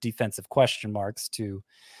being defensive question marks to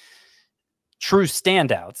true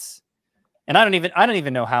standouts. And I don't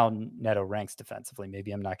even know how Neto ranks defensively.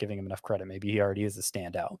 Maybe I'm not giving him enough credit. Maybe he already is a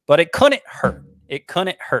standout, but it couldn't hurt. It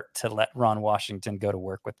couldn't hurt to let Ron Washington go to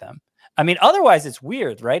work with them. I mean, otherwise it's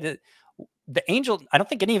weird, right? The Angels, I don't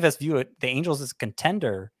think any of us view the Angels as a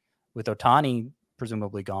contender with Ohtani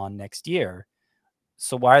presumably gone next year.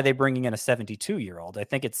 So why are they bringing in a 72-year-old? I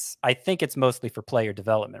think it's mostly for player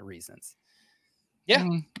development reasons. Yeah,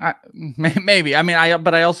 maybe. I mean,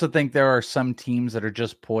 but I also think there are some teams that are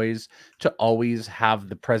just poised to always have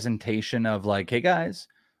the presentation of like, hey guys,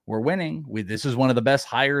 we're winning. This is one of the best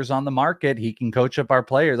hires on the market. He can coach up our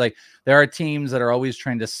players. Like, there are teams that are always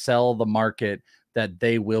trying to sell the market that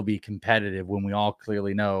they will be competitive when we all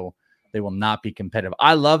clearly know they will not be competitive.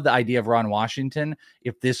 I love the idea of Ron Washington.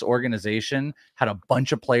 If this organization had a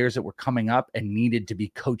bunch of players that were coming up and needed to be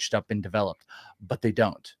coached up and developed, but they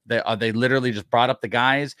don't. They literally just brought up the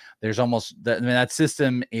guys. There's almost that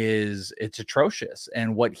system it's atrocious,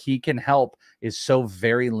 and what he can help is so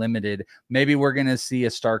very limited. Maybe we're going to see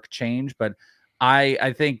a stark change, but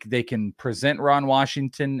I think they can present Ron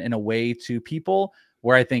Washington in a way to people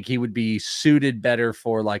where I think he would be suited better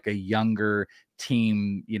for like a younger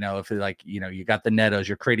team. If you got the Netos,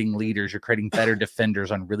 you're creating leaders, you're creating better defenders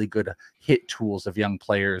on really good hit tools of young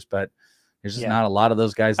players, but there's just not a lot of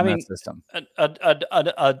those guys in that system.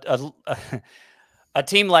 A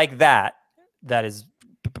team like that is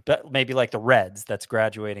maybe like the Reds, that's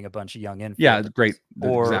graduating a bunch of young infielders. Yeah, great.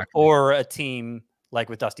 Or a team like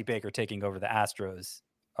with Dusty Baker taking over the Astros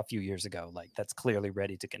a few years ago, like that's clearly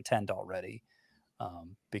ready to contend already.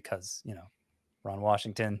 Because Ron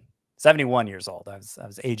Washington, 71 years old. I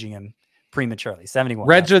was aging him prematurely. 71.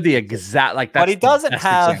 Reds are the exact like that. But he doesn't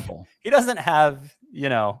have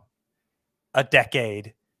a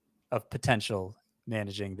decade of potential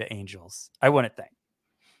managing the Angels. I wouldn't think.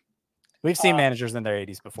 We've seen managers in their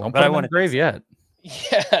 80s before, but I wouldn't grave yet.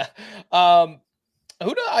 Yeah.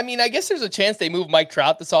 I mean, I guess there's a chance they move Mike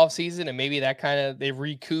Trout this offseason, and maybe that kind of they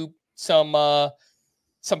recoup some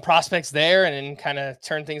prospects there and then kind of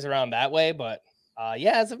turn things around that way. But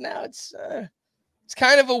yeah, as of now, it's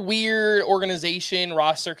kind of a weird organization,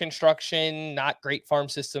 roster construction, not great farm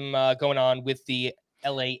system going on with the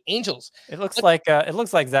LA Angels. It looks like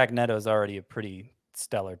Zach Neto's already a pretty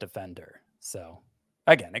stellar defender. So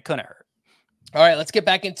again, it couldn't hurt. All right, let's get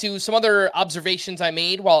back into some other observations I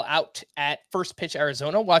made while out at First Pitch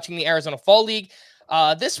Arizona, watching the Arizona Fall League.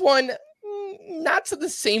 This one, not to the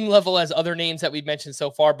same level as other names that we've mentioned so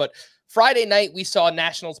far, but Friday night we saw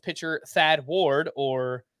Nationals pitcher Thad Ward,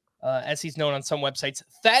 or as he's known on some websites,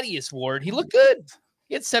 Thaddeus Ward. He looked good.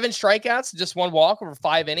 He had 7 strikeouts, just 1 walk over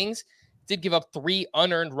 5 innings. Did give up 3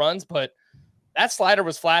 unearned runs, but that slider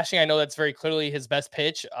was flashing. I know that's very clearly his best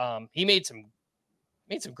pitch. He made some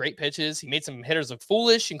great pitches. He made some hitters look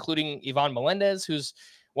foolish, including Ivan Melendez, who's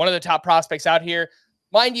one of the top prospects out here.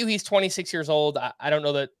 Mind you, he's 26 years old. I don't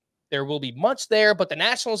know that there will be much there, but the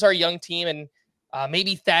Nationals are a young team, and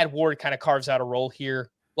maybe Thad Ward kind of carves out a role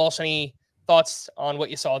here. Welsh, any thoughts on what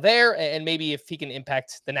you saw there, and maybe if he can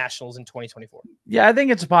impact the Nationals in 2024? Yeah, I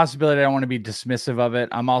think it's a possibility. I don't want to be dismissive of it.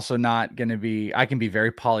 I'm also not going to be, I can be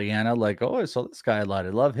very Pollyanna, like, oh, I saw this guy a lot. I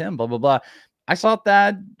love him, blah, blah, blah. I saw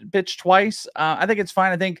Thad pitch twice. I think it's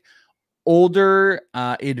fine. I think older,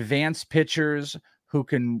 advanced pitchers who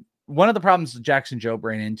can, one of the problems that Jackson Jobe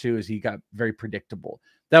ran into is he got very predictable.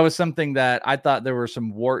 That was something that I thought there were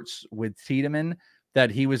some warts with Tiedemann that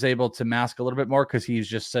he was able to mask a little bit more, because he's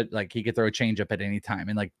just said, like, he could throw a changeup at any time,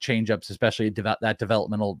 and like changeups, especially that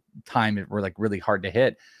developmental time, were like really hard to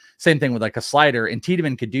hit. Same thing with like a slider, and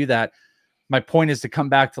Tiedemann could do that. My point is to come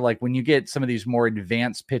back to, like, when you get some of these more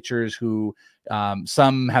advanced pitchers who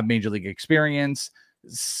some have major league experience,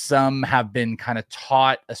 some have been kind of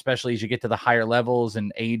taught, especially as you get to the higher levels,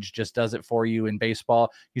 and age just does it for you in baseball.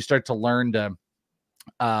 You start to learn to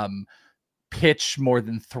pitch more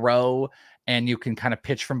than throw, and you can kind of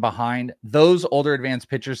pitch from behind. Those older advanced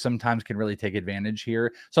pitchers sometimes can really take advantage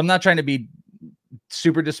here. So I'm not trying to be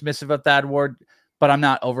super dismissive of Thad Ward, but I'm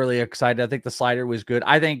not overly excited. I think the slider was good.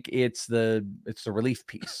 I think it's the relief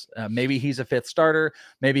piece. Maybe he's a 5th starter.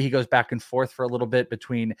 Maybe he goes back and forth for a little bit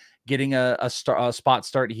between getting a spot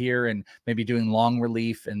start here and maybe doing long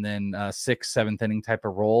relief and then 6th, 7th inning type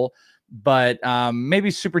of role. But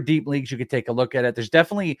maybe super deep leagues, you could take a look at it. There's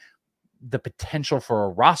definitely the potential for a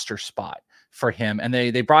roster spot for him, and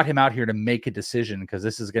they brought him out here to make a decision, because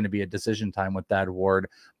this is going to be a decision time with Thad Ward.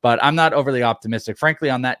 But I'm not overly optimistic, frankly.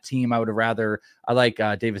 On that team, I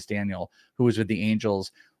like Davis Daniel, who was with the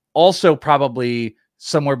Angels, also probably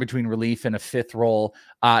somewhere between relief and a 5th role.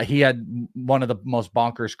 He had one of the most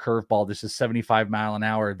bonkers curveball. This is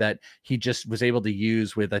 75-mile-an-hour that he just was able to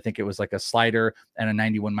use with, I think it was like a slider and a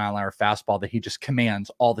 91-mile-an-hour fastball that he just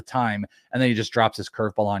commands all the time, and then he just drops his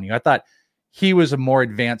curveball on you. I thought he was a more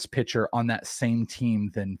advanced pitcher on that same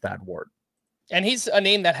team than Thad Ward. And he's a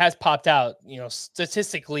name that has popped out,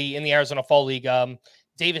 statistically in the Arizona Fall League.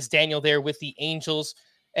 Davis Daniel there with the Angels.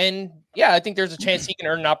 And yeah, I think there's a chance he can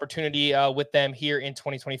earn an opportunity with them here in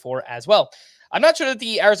 2024 as well. I'm not sure that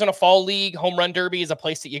the Arizona Fall League Home Run Derby is a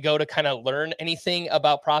place that you go to kind of learn anything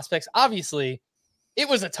about prospects. Obviously, it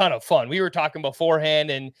was a ton of fun. We were talking beforehand,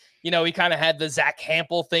 and, we kind of had the Zach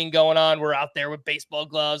Hampel thing going on. We're out there with baseball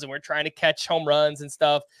gloves and we're trying to catch home runs and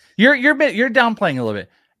stuff. You're downplaying a little bit.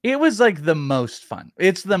 It was like the most fun.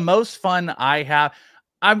 It's the most fun I have.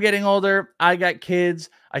 I'm getting older. I got kids.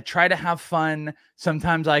 I try to have fun.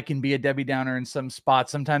 Sometimes I can be a Debbie Downer in some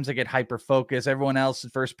spots. Sometimes I get hyper focused. Everyone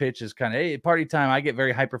else's first pitch is kind of, hey, party time. I get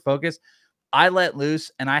very hyper focused. I let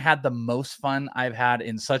loose, and I had the most fun I've had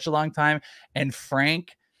in such a long time. And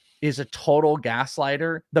Frank is a total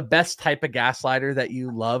gaslighter, the best type of gaslighter that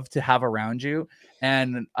you love to have around you.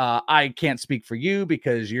 And I can't speak for you,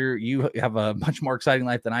 because you have a much more exciting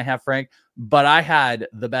life than I have, Frank. But I had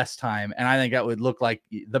the best time, and I think that would look like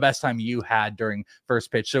the best time you had during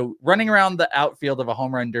first pitch. So running around the outfield of a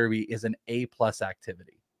home run derby is an A+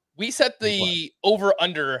 activity. We set the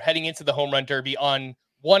over-under heading into the home run derby on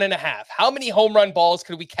 1.5. How many home run balls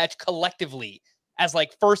could we catch collectively as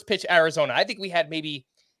like First Pitch Arizona? I think we had maybe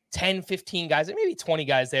 10, 15 guys, and maybe 20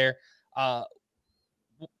 guys there.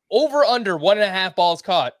 Over under 1.5 balls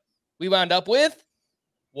caught. We wound up with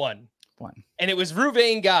 1. one. And it was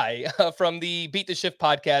Ruvain Guy from the Beat the Shift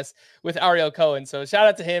podcast with Ariel Cohen. So shout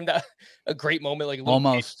out to him. A great moment, like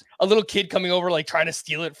a little kid coming over, like trying to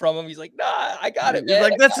steal it from him. He's like, nah, I got it, man. He's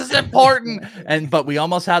like, this is important. But we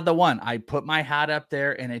almost had the one. I put my hat up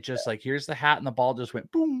there and it just like, here's the hat, and the ball just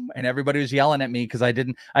went boom. And everybody was yelling at me because I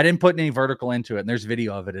didn't put any vertical into it. And there's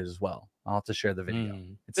video of it as well. I'll have to share the video.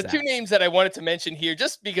 The two names that I wanted to mention here,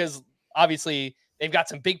 just because obviously they've got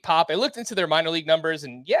some big pop. I looked into their minor league numbers,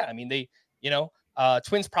 and yeah, I mean, they,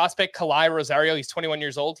 Twins prospect Kalai Rosario, he's 21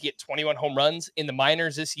 years old. He hit 21 home runs in the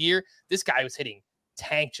minors this year. This guy was hitting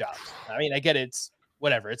tank jobs. I mean, I get it, it's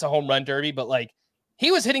whatever. It's a home run derby, but like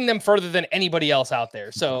he was hitting them further than anybody else out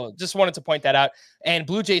there. So just wanted to point that out. And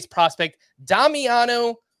Blue Jays prospect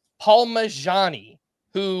Damiano Palmegiani,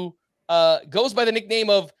 who goes by the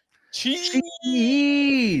nickname of Cheese.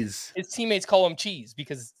 His teammates call him Cheese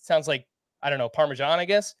because it sounds like, I don't know, Parmesan, I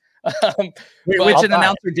guess. Which an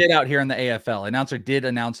announcer did out here in the AFL. Announcer did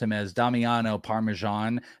announce him as Damiano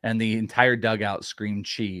Parmesan, and the entire dugout screamed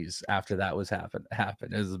cheese after that was happened.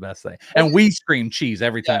 It was the best thing. And we screamed cheese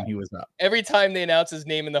every time he was up. Every time they announced his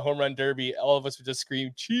name in the home run derby, all of us would just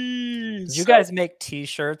scream cheese. Did you guys make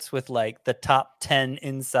t-shirts with like the top 10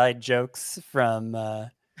 inside jokes from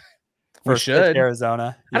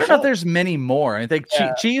Arizona? I don't know if there's many more. I think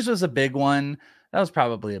cheese was a big one. That was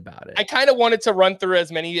probably about it. I kind of wanted to run through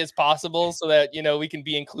as many as possible so that, we can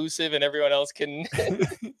be inclusive and everyone else can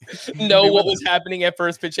know what was happening at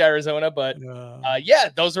First Pitch Arizona. But yeah,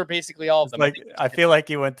 those were basically all of them. I feel like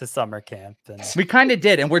you went to summer camp. We kind of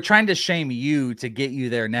did. And we're trying to shame you to get you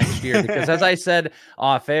there next year. Because as I said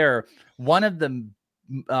off air, one of the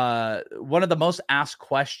most asked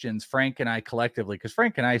questions Frank and I collectively, because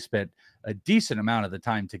Frank and I spent a decent amount of the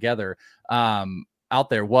time together out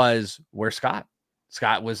there, was where's Scott?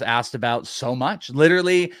 Scott was asked about so much.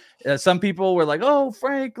 Literally, some people were like, oh,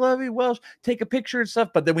 Frank, Levy, Welsh, take a picture and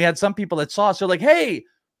stuff. But then we had some people that saw us. So like, hey,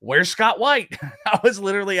 where's Scott White? I was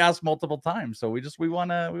literally asked multiple times. So we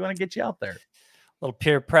want to get you out there. A little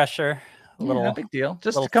peer pressure. No big deal.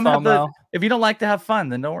 Just to come out. If you don't like to have fun,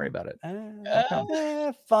 then don't worry about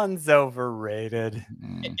it. Fun's overrated.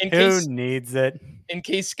 Who needs it? In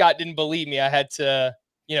case Scott didn't believe me, I had to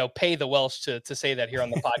pay the Welsh to say that here on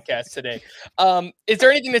the podcast today. Is there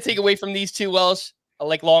anything to take away from these two Welsh,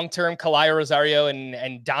 like long-term, Kalai Rosario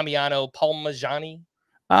and Damiano Palmegiani?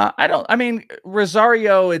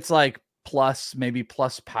 Rosario, it's like maybe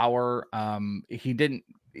plus power. He didn't,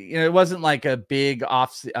 it wasn't like a big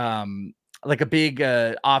off-season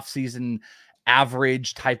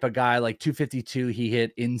average type of guy, like 252 he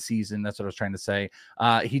hit in season. That's what I was trying to say.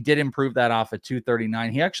 He did improve that off at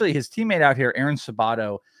 239. His teammate out here, Aaron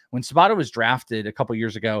Sabato, when Sabato was drafted a couple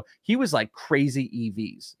years ago, he was like crazy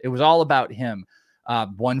EVs. It was all about him.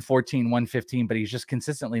 114, 115, but he's just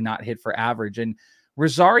consistently not hit for average. And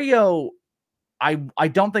Rosario, I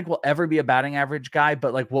don't think will ever be a batting average guy,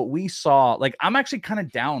 but like what we saw, like I'm actually kind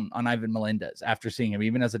of down on Ivan Melendez after seeing him,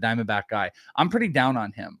 even as a Diamondback guy. I'm pretty down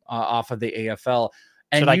on him off of the AFL.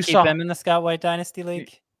 And should I keep him in the Scott White Dynasty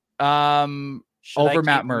League? Over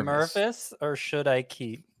Matt Mervis, or should I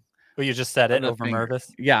keep? Well, you just said it over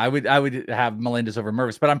Mervis. Yeah, I would have Melendez over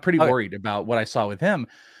Mervis, but I'm pretty worried about what I saw with him.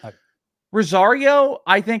 Okay. Rosario,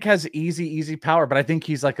 I think, has easy power, but I think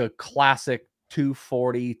he's like a classic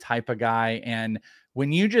 240 type of guy. And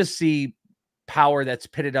when you just see power that's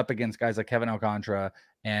pitted up against guys like Kevin Alcantara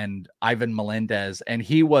and Ivan Melendez, and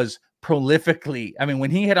he was prolifically, when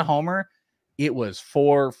he hit a homer, it was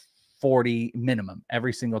 440 minimum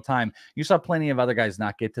every single time. You saw plenty of other guys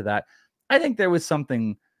not get to that. I think there was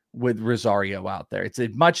something with Rosario out there. It's a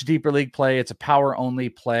much deeper league play. It's a power only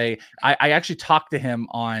play. I actually talked to him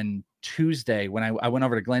on Tuesday when I went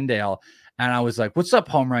over to Glendale, and I was like, what's up,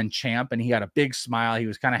 home run champ? And he had a big smile. He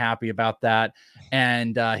was kind of happy about that.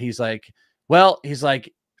 And he's like,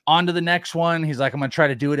 on to the next one. He's like, I'm going to try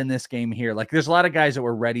to do it in this game here. Like, there's a lot of guys that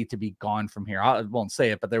were ready to be gone from here. I won't say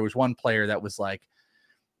it, but there was one player that was like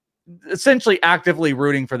essentially actively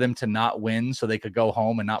rooting for them to not win so they could go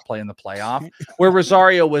home and not play in the playoff, where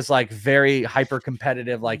Rosario was like very hyper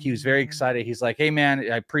competitive. Like, he was very excited. He's like, hey man,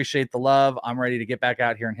 I appreciate the love. I'm ready to get back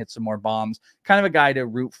out here and hit some more bombs. Kind of a guy to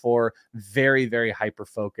root for. Very, very hyper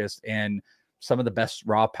focused, and some of the best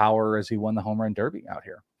raw power as he won the home run derby out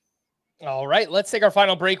here. All right, let's take our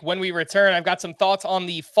final break. When we return, I've got some thoughts on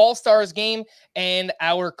the Fall Stars game and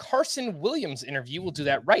our Carson Williams interview. We'll do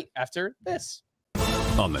that right after this.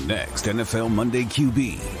 On the next NFL Monday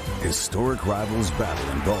QB, historic rivals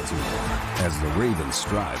battle in Baltimore as the Ravens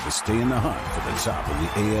strive to stay in the hunt for the top of the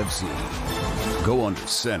AFC. Go under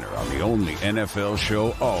center on the only NFL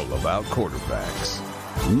show all about quarterbacks.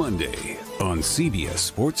 Monday on CBS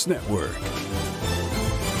Sports Network.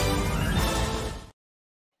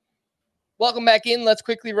 Welcome back in. Let's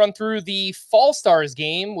quickly run through the Fall Stars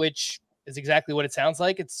game, which is exactly what it sounds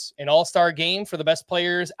like. It's an all-star game for the best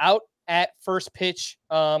players out at first pitch,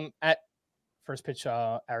 Arizona,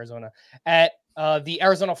 at the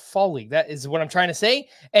Arizona Fall League. That is what I'm trying to say.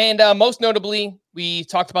 And most notably, we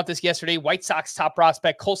talked about this yesterday. White Sox top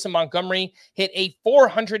prospect Colson Montgomery hit a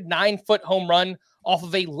 409-foot home run off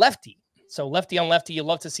of a lefty. So lefty on lefty, you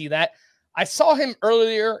love to see that. I saw him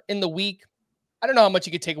earlier in the week. I don't know how much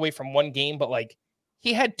you could take away from one game, but like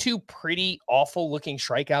he had two pretty awful looking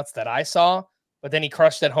strikeouts that I saw, but then he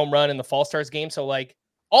crushed that home run in the Fall Stars game. So like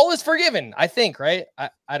all is forgiven, I think, right?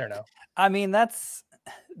 I don't know. I mean, that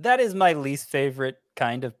is my least favorite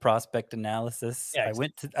kind of prospect analysis. Yeah,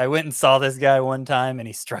 I went and saw this guy one time and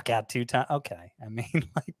he struck out 2 times. Okay. I mean,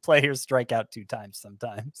 like players strike out 2 times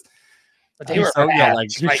sometimes. But he struck out like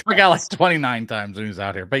 29 times when he was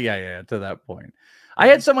out here. But yeah, to that point. I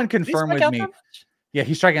had someone confirm with me. Yeah,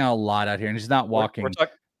 he's striking out a lot out here, and he's not walking.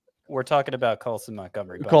 We're talking about Colson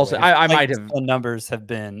Montgomery. Colson, I might have. The numbers have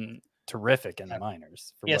been terrific in the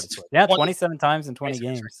minors. For what it's worth. Yeah, 27 times in 20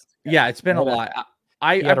 games. Yeah, it's been a lot.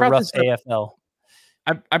 I brought this up, AFL.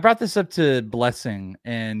 I brought this up to Blessing,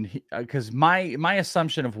 and because my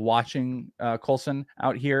assumption of watching Colson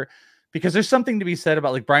out here, because there's something to be said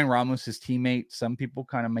about like Brian Ramos, his teammate. Some people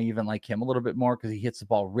kind of may even like him a little bit more because he hits the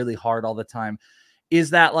ball really hard all the time. Is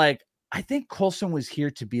that like, I think Colson was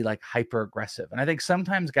here to be like hyper aggressive. And I think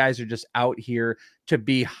sometimes guys are just out here to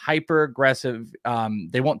be hyper aggressive.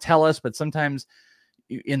 They won't tell us, but sometimes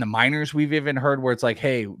in the minors, we've even heard where it's like,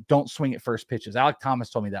 hey, don't swing at first pitches. Alec Thomas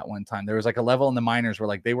told me that one time. There was like a level in the minors where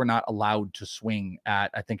like they were not allowed to swing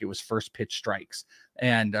at, I think it was first pitch strikes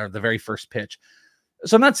and the very first pitch.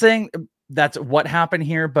 So I'm not saying that's what happened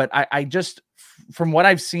here, but I just, from what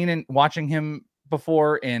I've seen in watching him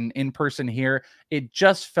before and in person here, it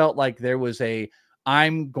just felt like there was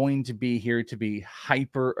I'm going to be here to be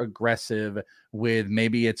hyper aggressive with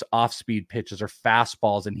maybe it's off speed pitches or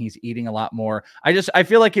fastballs, and he's eating a lot more. I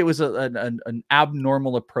feel like it was an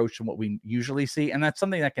abnormal approach from what we usually see, and that's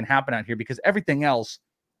something that can happen out here because everything else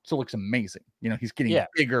still looks amazing. You know, he's getting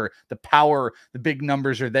bigger, the power, the big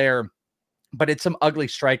numbers are there. But it's some ugly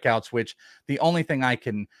strikeouts, which the only thing I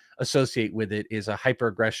can associate with it is a hyper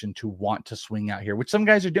aggression to want to swing out here, which some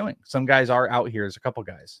guys are doing. Some guys are out here as a couple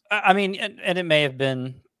guys. I mean, and it may have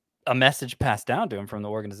been a message passed down to him from the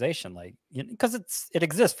organization, like, because it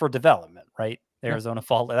exists for development, right? The Arizona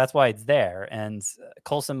Fall, that's why it's there. And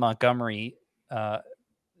Colson Montgomery got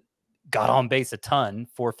on base a ton,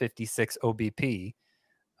 456 OBP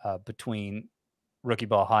between rookie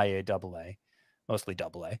ball, high A, double A, mostly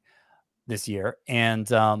double A. This year. And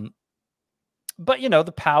but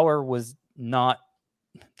the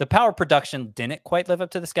power production didn't quite live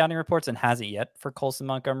up to the scouting reports and hasn't yet for Colson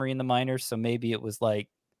Montgomery in the minors. So maybe it was like,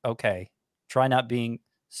 okay, try not being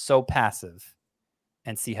so passive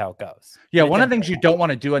and see how it goes. Yeah, one of the things you don't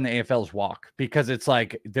want to do in the AFL is walk, because it's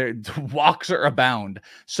like walks are abound.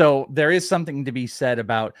 So there is something to be said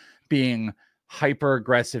about being hyper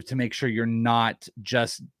aggressive to make sure you're not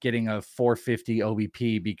just getting a 450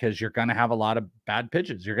 OBP, because you're going to have a lot of bad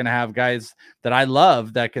pitches. You're going to have guys that I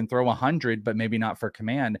love that can throw 100, but maybe not for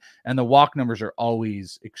command. And the walk numbers are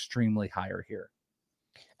always extremely higher here.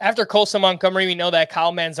 After Colson Montgomery, we know that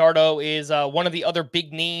Kyle Manzardo is one of the other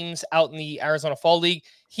big names out in the Arizona Fall League.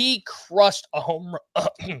 He crushed a home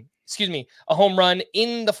run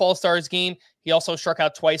in the Fall Stars game. He also struck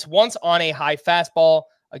out twice, once on a high fastball.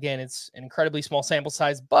 Again, it's an incredibly small sample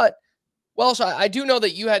size, but Welsh, I do know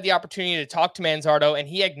that you had the opportunity to talk to Manzardo, and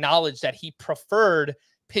he acknowledged that he preferred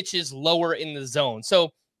pitches lower in the zone.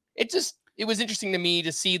 So it was interesting to me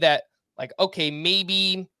to see that, like, okay,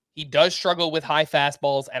 maybe he does struggle with high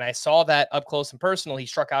fastballs, and I saw that up close and personal. He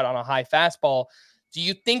struck out on a high fastball. Do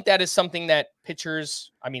you think that is something that pitchers,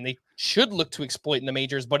 I mean, they should look to exploit in the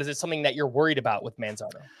majors, but is it something that you're worried about with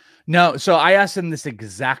Manzardo? No. So I asked him this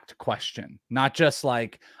exact question, not just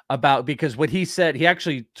like about, because what he said, he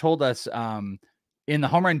actually told us in the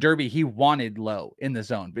home run derby, he wanted low in the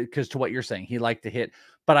zone, because to what you're saying, he liked to hit.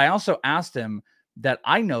 But I also asked him that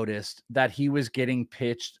I noticed that he was getting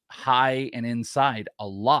pitched high and inside a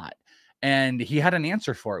lot. And he had an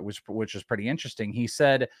answer for it, which was pretty interesting. He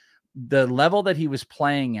said the level that he was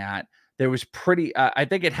playing at, there was pretty, I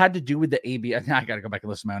think it had to do with the ABS. I got to go back and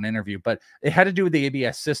listen to my own interview, but it had to do with the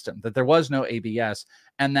ABS system, that there was no ABS,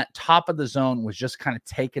 and that top of the zone was just kind of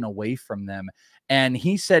taken away from them. And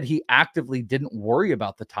he said he actively didn't worry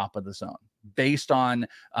about the top of the zone based on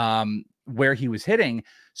where he was hitting.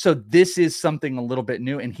 So this is something a little bit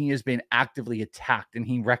new, and he has been actively attacked, and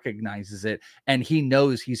he recognizes it, and he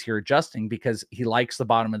knows he's here adjusting because he likes the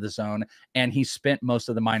bottom of the zone, and he spent most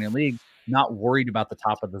of the minor league not worried about the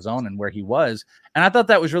top of the zone and where he was. And I thought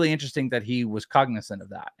that was really interesting that he was cognizant of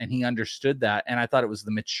that and he understood that. And I thought it was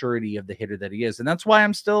the maturity of the hitter that he is. And that's why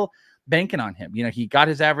I'm still banking on him. You know, he got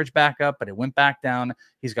his average back up, but it went back down.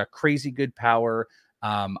 He's got crazy good power.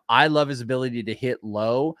 I love his ability to hit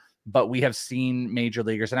low, but we have seen major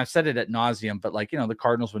leaguers, and I've said it ad nauseum, but like, you know, the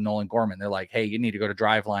Cardinals with Nolan Gorman, they're like, hey, you need to go to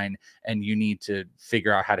drive line and you need to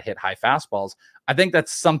figure out how to hit high fastballs. I think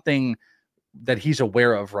that's something that he's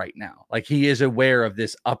aware of right now. Like, he is aware of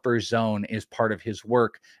this upper zone is part of his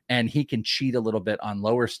work, and he can cheat a little bit on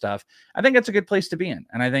lower stuff. I think that's a good place to be in.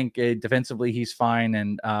 And I think defensively he's fine.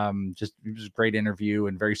 And just, it was a great interview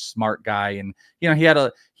and very smart guy. And, you know, he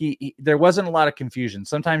had there wasn't a lot of confusion.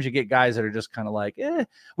 Sometimes you get guys that are just kind of like,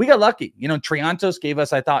 we got lucky. You know, Triantos gave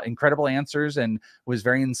us, I thought, incredible answers and was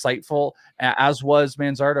very insightful, as was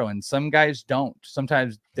Manzardo. And some guys don't.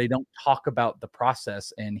 Sometimes they don't talk about the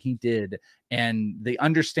process, and he did. And the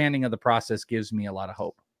understanding of the process gives me a lot of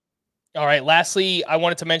hope. All right. Lastly, I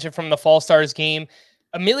wanted to mention from the Fall Stars game,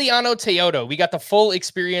 Emiliano Teodo. We got the full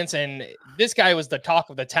experience, and this guy was the talk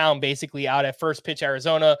of the town basically out at First Pitch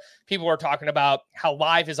Arizona. People were talking about how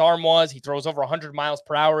live his arm was. He throws over 100 miles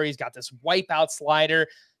per hour. He's got this wipeout slider.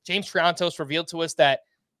 James Triantos revealed to us that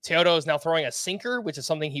Teodo is now throwing a sinker, which is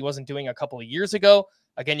something he wasn't doing a couple of years ago.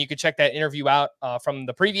 Again, you could check that interview out from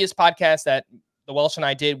the previous podcast that the Welsh and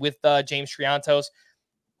I did with James Triantos.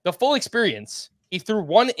 The full experience. He threw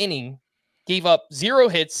 1 inning, gave up 0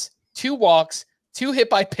 hits, 2 walks, 2 hit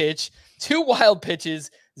by pitch, 2 wild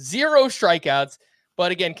pitches, 0 strikeouts.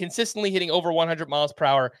 But again, consistently hitting over 100 miles per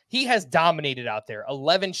hour. He has dominated out there.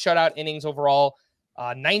 11 shutout innings overall,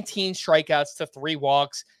 19 strikeouts to 3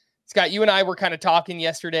 walks. Scott, you and I were kind of talking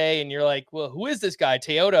yesterday, and you're like, well, who is this guy,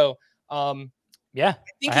 Teodo? Yeah,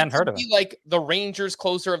 I hadn't heard of him. Like the Rangers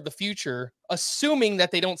closer of the future, assuming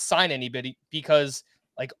that they don't sign anybody, because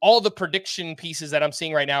like all the prediction pieces that I'm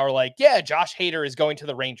seeing right now are like, yeah, Josh Hader is going to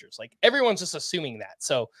the Rangers. Like everyone's just assuming that.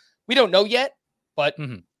 So we don't know yet, but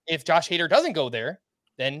if Josh Hader doesn't go there,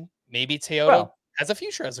 then maybe Teodo has a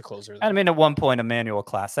future as a closer. I mean, at one point, Emmanuel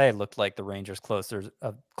Clase looked like the Rangers closer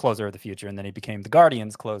of the future, and then he became the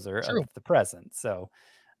Guardians closer of the present. So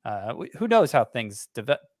who knows how things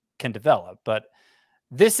can develop, but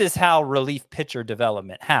this is how relief pitcher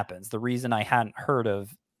development happens. The reason I hadn't heard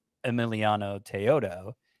of Emiliano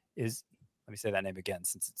Teodo is, let me say that name again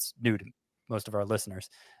since it's new to most of our listeners.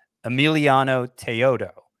 Emiliano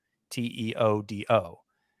Teodo, Teodo.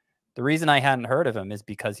 The reason I hadn't heard of him is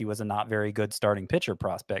because he was a not very good starting pitcher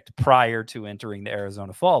prospect prior to entering the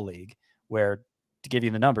Arizona Fall League, where, to give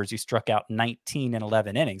you the numbers, he struck out 19 in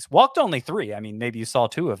 11 innings, walked only 3. I mean, maybe you saw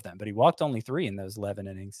 2 of them, but he walked only 3 in those 11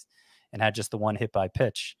 innings and had just the 1 hit by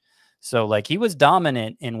pitch. So like, he was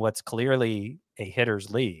dominant in what's clearly a hitter's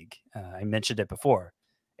league. I mentioned it before.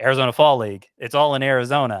 Arizona Fall League. It's all in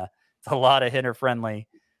Arizona. It's a lot of hitter friendly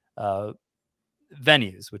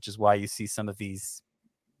venues, which is why you see some of these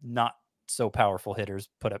not so powerful hitters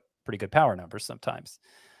put up pretty good power numbers sometimes.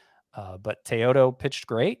 But Teodo pitched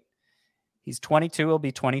great. He's 22. He'll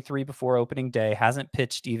be 23 before opening day. Hasn't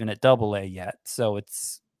pitched even at Double-A yet. So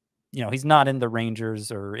it's, you know, he's not in the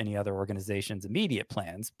Rangers or any other organization's immediate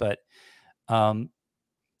plans, but, you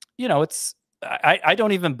know, it's, I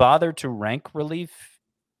don't even bother to rank relief.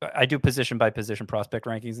 I do position by position prospect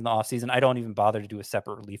rankings in the offseason. I don't even bother to do a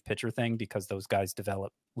separate relief pitcher thing because those guys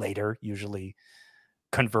develop later, usually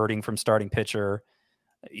converting from starting pitcher,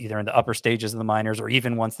 either in the upper stages of the minors or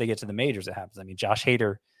even once they get to the majors, it happens. I mean, Josh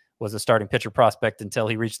Hader was a starting pitcher prospect until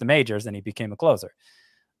he reached the majors and he became a closer.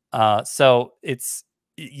 So it's,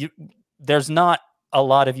 there's not a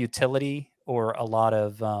lot of utility or a lot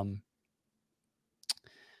of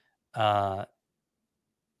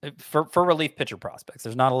for relief pitcher prospects.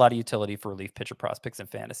 There's not a lot of utility for relief pitcher prospects in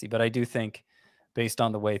fantasy, but I do think based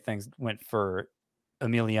on the way things went for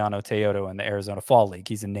Emiliano Teodo in the Arizona Fall League,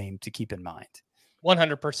 he's a name to keep in mind.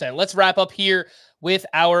 100%. Let's wrap up here with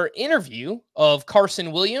our interview of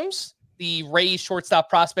Carson Williams, the Rays shortstop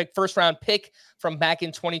prospect, first round pick from back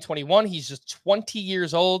in 2021. He's just 20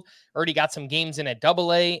 years old, already got some games in at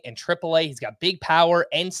Double-A and Triple-A. He's got big power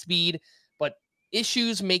and speed, but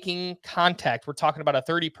issues making contact. We're talking about a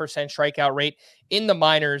 30% strikeout rate in the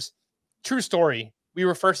minors. True story. We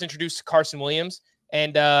were first introduced to Carson Williams,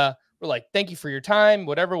 and we're like, thank you for your time,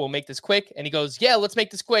 whatever, we'll make this quick. And he goes, yeah, let's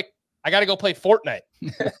make this quick. I got to go play Fortnite.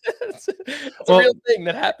 It's a real thing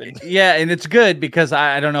that happened. Yeah, and it's good because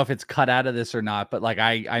I don't know if it's cut out of this or not, but like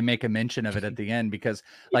I make a mention of it at the end because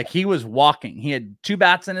like he was walking. He had 2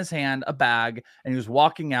 bats in his hand, a bag, and he was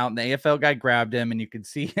walking out, and the AFL guy grabbed him, and you could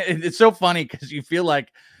see it's so funny because you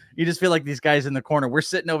just feel like these guys in the corner. We're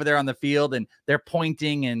sitting over there on the field, and they're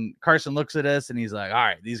pointing, and Carson looks at us, and he's like, all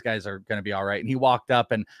right, these guys are going to be all right. And he walked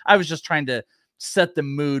up, and I was just trying to set the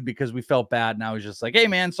mood because we felt bad. And I was just like, hey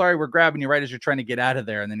man, sorry, we're grabbing you right as you're trying to get out of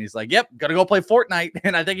there. And then he's like, yep, gotta go play Fortnite.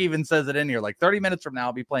 And I think he even says it in here, like 30 minutes from now,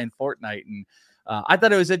 I'll be playing Fortnite. And I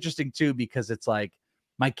thought it was interesting too, because it's like,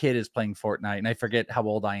 my kid is playing Fortnite and I forget how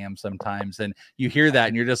old I am sometimes. And you hear that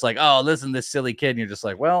and you're just like, oh, listen, this silly kid. And you're just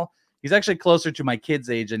like, well, he's actually closer to my kid's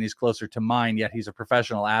age and he's closer to mine, yet he's a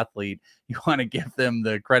professional athlete. You want to give them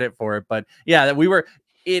the credit for it. But yeah,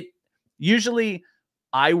 usually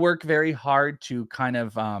I work very hard to kind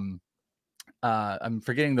of, I'm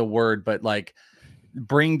forgetting the word, but like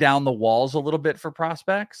bring down the walls a little bit for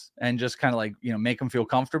prospects and just kind of like, make them feel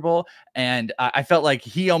comfortable. And I felt like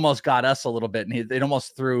he almost got us a little bit, and it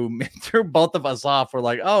almost threw both of us off. We're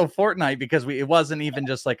like, oh, Fortnite, because it wasn't even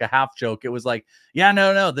just like a half joke. It was like, yeah,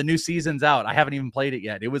 no, the new season's out. I haven't even played it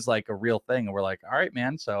yet. It was like a real thing. And we're like, all right,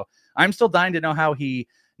 man. So I'm still dying to know how he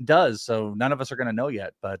does. So none of us are going to know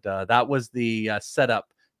yet, but that was the setup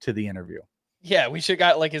to the interview. Yeah, we should have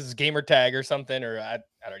got like his gamer tag or something, or I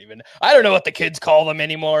don't know what the kids call them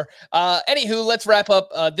anymore. Anywho, let's wrap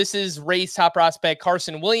up. This is Ray's top prospect,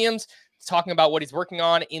 Carson Williams. He's talking about what he's working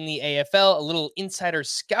on in the AFL, a little insider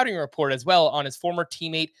scouting report as well on his former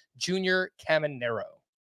teammate, Junior Caminero.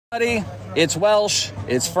 It's Welsh,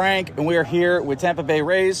 it's Frank, and we are here with Tampa Bay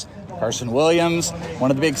Rays, Carson Williams,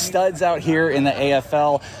 one of the big studs out here in the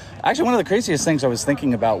AFL. Actually, one of the craziest things I was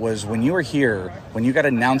thinking about was when you were here, when you got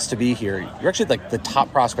announced to be here, you're actually like the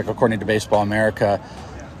top prospect according to Baseball America.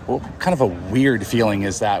 What kind of a weird feeling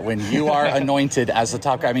is that when you are anointed as the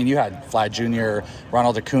top guy? I mean, you had Vlad Jr.,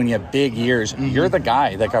 Ronald Acuna, big years. Mm-hmm. You're the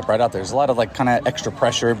guy that got right out there. There's a lot of like kind of extra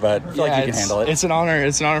pressure, but I feel like you can handle it. It's an honor.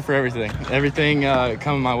 It's an honor for everything. Everything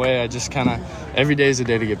coming my way, I just kind of, every day is a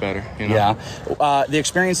day to get better. Yeah. The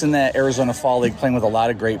experience in the Arizona Fall League, playing with a lot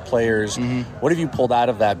of great players, what have you pulled out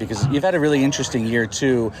of that? Because you've had a really interesting year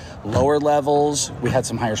too. Lower levels, we had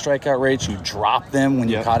some higher strikeout rates. You dropped them when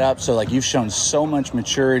you caught up. So like you've shown so much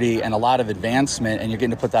maturity and a lot of advancement, and you're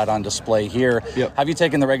getting to put that on display here. Have you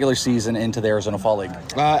taken the regular season into the Arizona Fall League?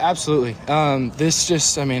 Absolutely.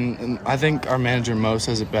 I think our manager Mo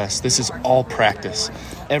says it best. This is all practice.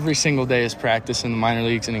 Every single day is practice in the minor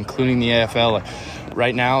leagues and including the AFL.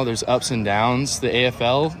 Right now, there's ups and downs. The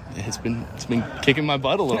AFL, it's been kicking my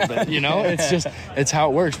butt a little bit, it's how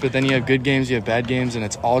it works. But then you have good games, you have bad games, and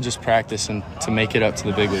it's all just practice and to make it up to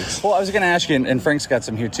the big leagues. Well, I was going to ask you, and Frank's got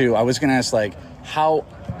some here too. I was going to ask, like, how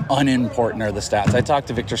unimportant are the stats? I talked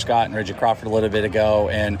to Victor Scott and Reggie Crawford a little bit ago,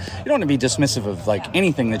 and you don't want to be dismissive of like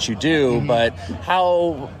anything that you do, but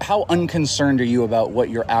how unconcerned are you about what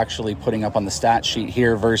you're actually putting up on the stat sheet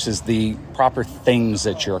here versus the proper things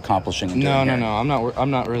that you're accomplishing? No. I'm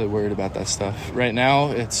not really worried about that stuff right now.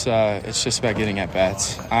 It's just about getting at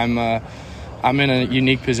bats. I'm in a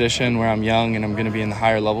unique position where I'm young and I'm going to be in the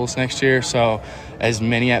higher levels next year. So as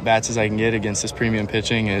many at-bats as I can get against this premium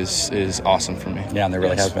pitching is awesome for me. Yeah, and there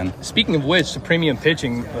really has been. Speaking of which, the premium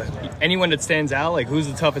pitching, anyone that stands out, like who's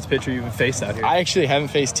the toughest pitcher you've faced out here? I actually haven't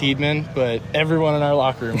faced Tiedemann, but everyone in our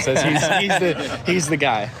locker room says he's the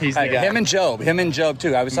guy. He's the guy. Him and Job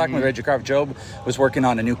too. I was talking with Reggie Crawford. Job was working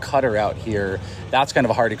on a new cutter out here. That's kind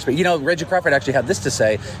of a hard experience. Reggie Crawford actually had this to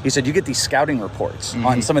say. He said, you get these scouting reports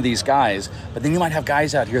on some of these guys, but then you might have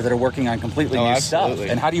guys out here that are working on completely new stuff.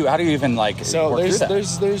 And how do you even work through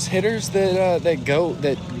that? There's hitters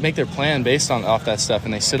that make their plan based off that stuff,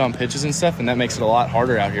 and they sit on pitches and stuff, and that makes it a lot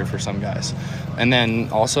harder out here for some guys. And then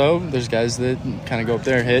also there's guys that kind of go up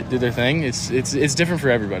there, hit, do their thing. It's different for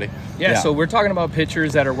everybody. Yeah. So we're talking about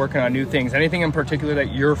pitchers that are working on new things. Anything in particular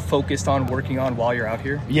that you're focused on working on while you're out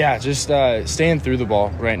here? Yeah, just staying through the ball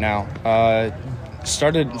right now.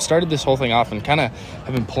 Started this whole thing off and kind of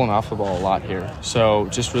have been pulling off the ball a lot here. So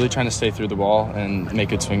just really trying to stay through the ball and make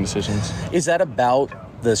good swing decisions. Is that about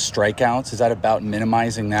the strikeouts? Is that about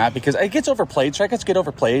minimizing that? Because it gets overplayed. Strikeouts get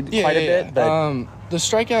overplayed quite a bit. But the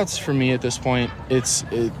strikeouts for me at this point,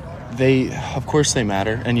 they of course they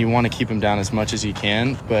matter, and you want to keep them down as much as you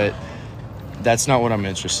can, but that's not what I'm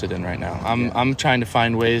interested in right now. I'm trying to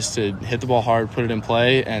find ways to hit the ball hard, put it in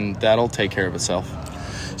play, and that'll take care of itself.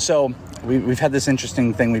 So we've had this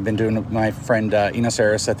interesting thing we've been doing with my friend Enos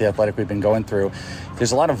Harris at The Athletic. We've been going through.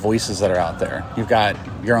 There's a lot of voices that are out there. You've got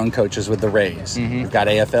your own coaches with the Rays. You've got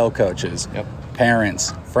AFL coaches.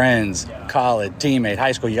 parents, friends, college, teammate,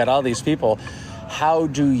 high school. You got all these people. How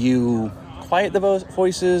do you quiet the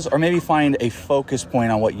voices, or maybe find a focus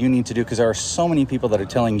point on what you need to do? Because there are so many people that are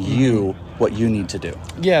telling you what you need to do.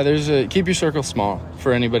 Yeah, keep your circle small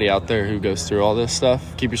for anybody out there who goes through all this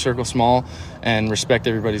stuff. Keep your circle small and respect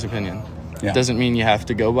everybody's opinion. Yeah. It doesn't mean you have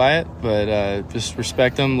to go by it, but just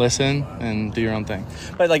respect them, listen, and do your own thing.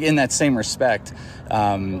 But like in that same respect,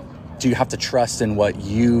 do you have to trust in what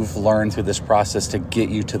you've learned through this process to get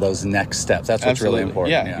you to those next steps? That's what's Absolutely. really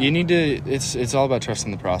important. Yeah, you need to. It's all about trusting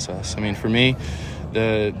the process. I mean, for me,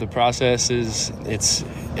 the process is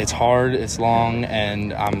it's hard, it's long,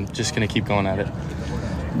 and I'm just gonna keep going at it.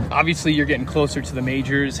 Obviously, you're getting closer to the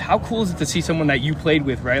majors. How cool is it to see someone that you played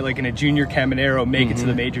with, right, like in a junior Caminero, make it to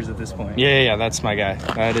the majors at this point? Yeah, that's my guy.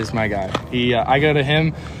 That is my guy. I go to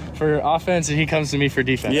him for offense, and he comes to me for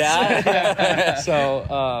defense. Yeah. So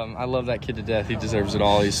I love that kid to death. He deserves it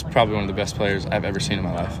all. He's probably one of the best players I've ever seen in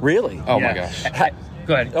my life. Really? Oh, my gosh.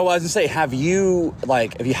 Go ahead. Oh, I was going to say, have you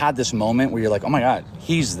had this moment where you're like, oh, my God,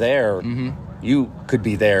 he's there. You could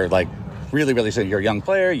be there, like, really, really soon. You're a young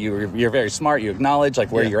player. You're very smart. You acknowledge,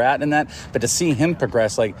 like, where you're at in that. But to see him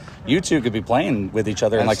progress, like, you two could be playing with each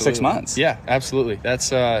other in, like, 6 months. Yeah, absolutely. That's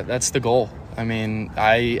the goal. I mean,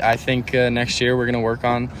 I think next year we're going to work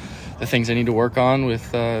on the things I need to work on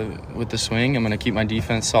with the swing. I'm going to keep my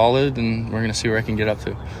defense solid, and we're going to see where I can get up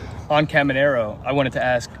to. On Caminero, I wanted to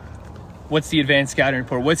ask, what's the advanced scouting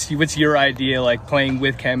report? What's your idea, like, playing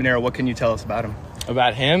with Caminero? What can you tell us about him?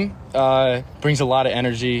 About him, brings a lot of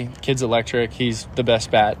energy. Kid's electric. He's the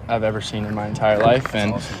best bat I've ever seen in my entire life.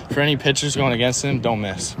 And awesome. For any pitchers going against him, don't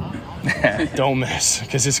miss. Don't miss,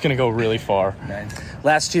 because it's going to go really far.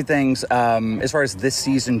 Last two things. As far as this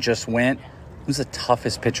season just went, who's the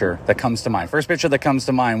toughest pitcher that comes to mind? First pitcher that comes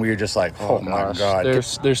to mind where you're just like, oh my God.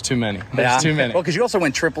 There's too many. There's too many. Well, because you also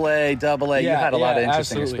went AAA, AA. You had a lot of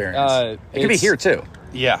interesting experience. It could be here, too.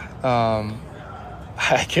 Yeah.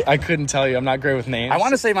 I couldn't tell you. I'm not great with names. I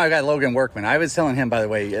want to say my guy Logan Workman. I was telling him, by the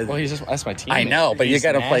way. Well, that's my team. I know, but you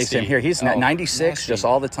got to place him here. He's 96 nasty. Just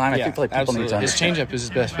all the time. Yeah, I feel like people need to understand. His changeup is his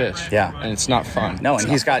best pitch. Yeah. And it's not fun. No, and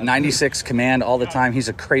he's got 96 command all the time. He's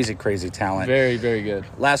a crazy, crazy talent. Very, very good.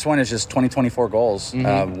 Last one is just 2024 goals.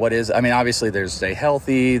 Obviously there's stay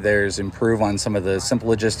healthy, there's improve on some of the simple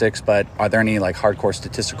logistics, but are there any like hardcore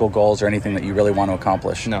statistical goals or anything that you really want to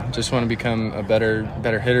accomplish? No, just want to become a better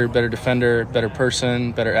hitter, better defender, better person,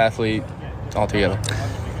 better athlete. All together.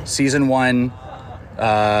 Season 1,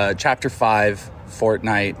 Chapter 5,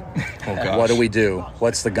 Fortnite. Oh, gosh. What do we do?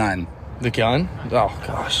 What's the gun? The gun? Oh,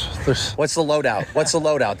 gosh. What's the loadout? What's the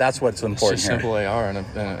loadout? That's what's important it's just here. Simple AR and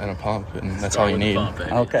a pump, and that's all you need.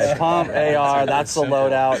 Okay, pump, AR, that's the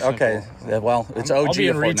loadout. Okay, well, it's OG. I'll be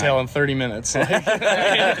in Fortnite. retail in 30 minutes. OG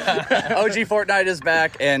Fortnite is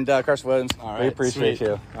back, and Carson Williams, we appreciate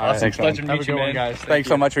you. All right, thanks, man. Have a good one, guys. Thanks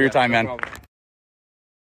so much for your time, man.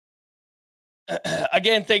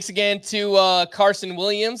 Again, thanks again to Carson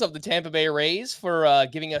Williams of the Tampa Bay Rays for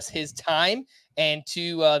giving us his time, and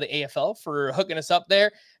to the AFL for hooking us up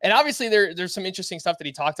there. And obviously there's some interesting stuff that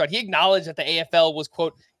he talked about. He acknowledged that the AFL was,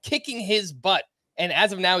 quote, kicking his butt. And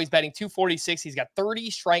as of now, he's batting .246. He's got 30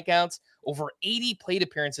 strikeouts, over 80 plate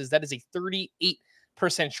appearances. That is a 38%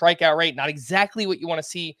 strikeout rate. Not exactly what you want to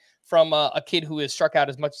see from a kid who has struck out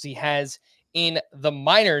as much as he has in the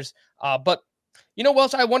minors. But you know,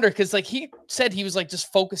 Welsh, I wonder, because like he said he was like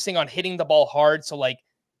just focusing on hitting the ball hard. So like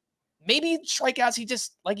maybe strikeouts, he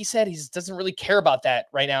just, like he said, he just doesn't really care about that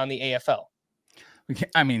right now in the AFL.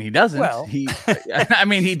 I mean, he doesn't. Well, he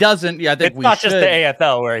doesn't. Yeah, I think it's not just the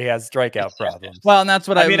AFL where he has strikeout problems. Well, and that's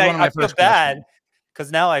what I mean. I feel bad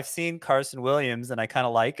because now I've seen Carson Williams and I kind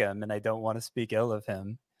of like him, and I don't want to speak ill of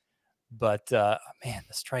him. But man,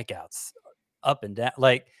 the strikeouts up and down.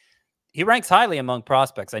 Like, he ranks highly among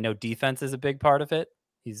prospects. I know defense is a big part of it.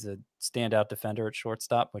 He's a standout defender at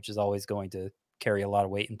shortstop, which is always going to carry a lot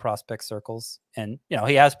of weight in prospect circles. And, you know,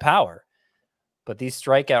 he has power. But these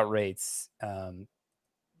strikeout rates,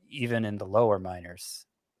 even in the lower minors,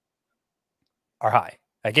 are high.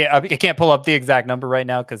 I can't pull up the exact number right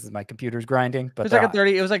now because my computer's grinding. But it was like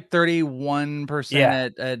 30. It was like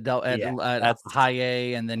 31% at high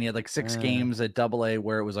A, and then he had like 6 games at AA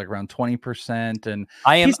where it was like around 20%. And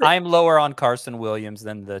I'm lower on Carson Williams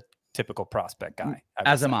than the typical prospect guy.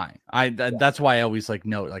 As am I. That's why I always like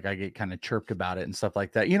note, like I get kind of chirped about it and stuff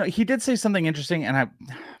like that. You know, he did say something interesting, and I'm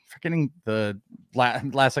forgetting the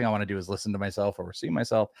last thing I want to do is listen to myself or see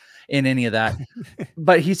myself in any of that.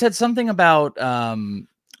 But he said something about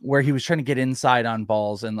where he was trying to get inside on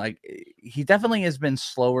balls, and like he definitely has been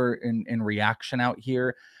slower in reaction out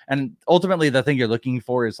here. And ultimately, the thing you're looking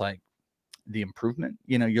for is like improvement.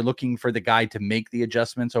 You know, you're looking for the guy to make the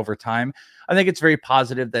adjustments over time. I think it's very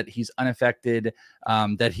positive that he's unaffected,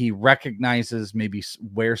 that he recognizes maybe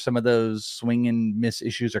where some of those swing and miss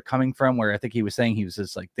issues are coming from, where I think he was saying he was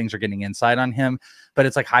just like things are getting inside on him, but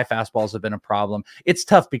it's like high fastballs have been a problem. It's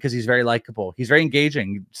tough because he's very likable. He's very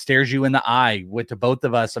engaging, stares you in the eye to both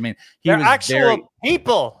of us. I mean, they're actual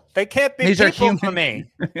people. They can't be people for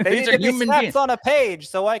me. They these need are to be human snaps beings on a page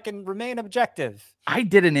so I can remain objective. I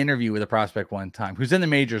did an interview with a prospect one time who's in the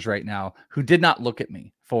majors right now, who did not look at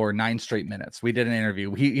me for 9 straight minutes. We did an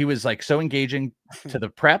interview. He was like so engaging to the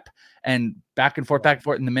prep and back and forth.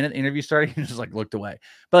 And the minute the interview started, he just like looked away.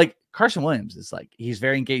 But like Carson Williams is like, he's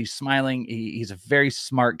very engaged, smiling. He's a very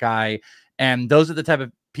smart guy. And those are the type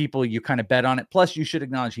of people you kind of bet on it. Plus, you should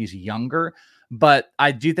acknowledge he's younger. But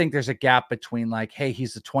I do think there's a gap between like, hey,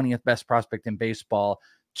 he's the 20th best prospect in baseball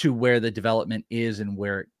to where the development is and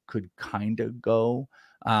where it could kind of go.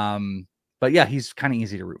 But yeah, he's kind of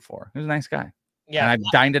easy to root for. He's a nice guy. Yeah. And I'm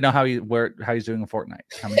dying to know how he's doing in Fortnite,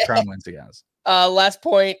 how many crown wins he has. Last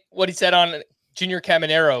point, what he said on Junior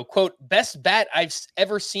Caminero, quote, best bat I've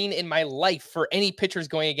ever seen in my life for any pitchers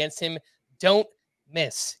going against him. Don't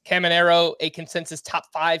miss. Caminero, a consensus top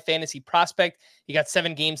 5 fantasy prospect. He got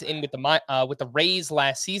 7 games in with the Rays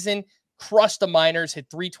last season, crushed the minors, hit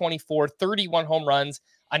 324, 31 home runs,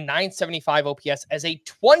 a 975 OPS as a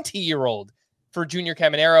 20-year-old for Junior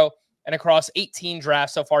Caminero. And across 18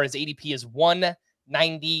 drafts so far, his ADP is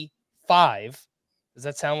 195. Does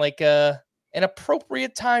that sound like an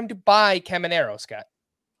appropriate time to buy Caminero, Scott?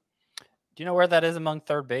 Do you know where that is among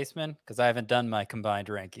third basemen? Because I haven't done my combined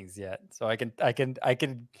rankings yet, so I can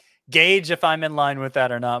gauge if I'm in line with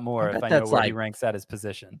that or not more if I know where he ranks at his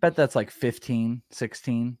position. I bet that's like 15,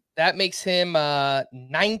 16. That makes him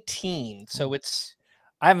 19. So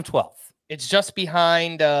I have him 12th. It's just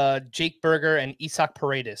behind Jake Berger and Isaac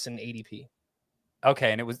Paredes in ADP.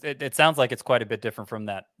 Okay, and it sounds like it's quite a bit different from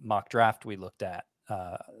that mock draft we looked at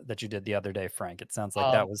that you did the other day, Frank. It sounds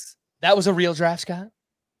like that was a real draft, Scott.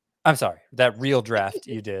 I'm sorry, that real draft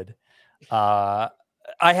you did. I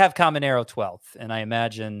have Caminero 12th, and I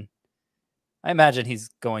imagine he's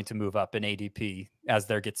going to move up in ADP as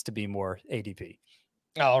there gets to be more ADP.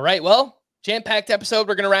 All right, well, jam-packed episode.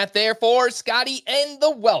 We're going to wrap there for Scotty and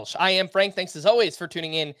the Welsh. I am Frank. Thanks as always for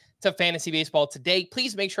tuning in to Fantasy Baseball today.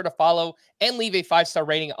 Please make sure to follow and leave a 5-star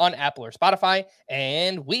rating on Apple or Spotify,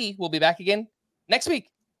 and we will be back again next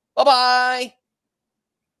week. Bye-bye.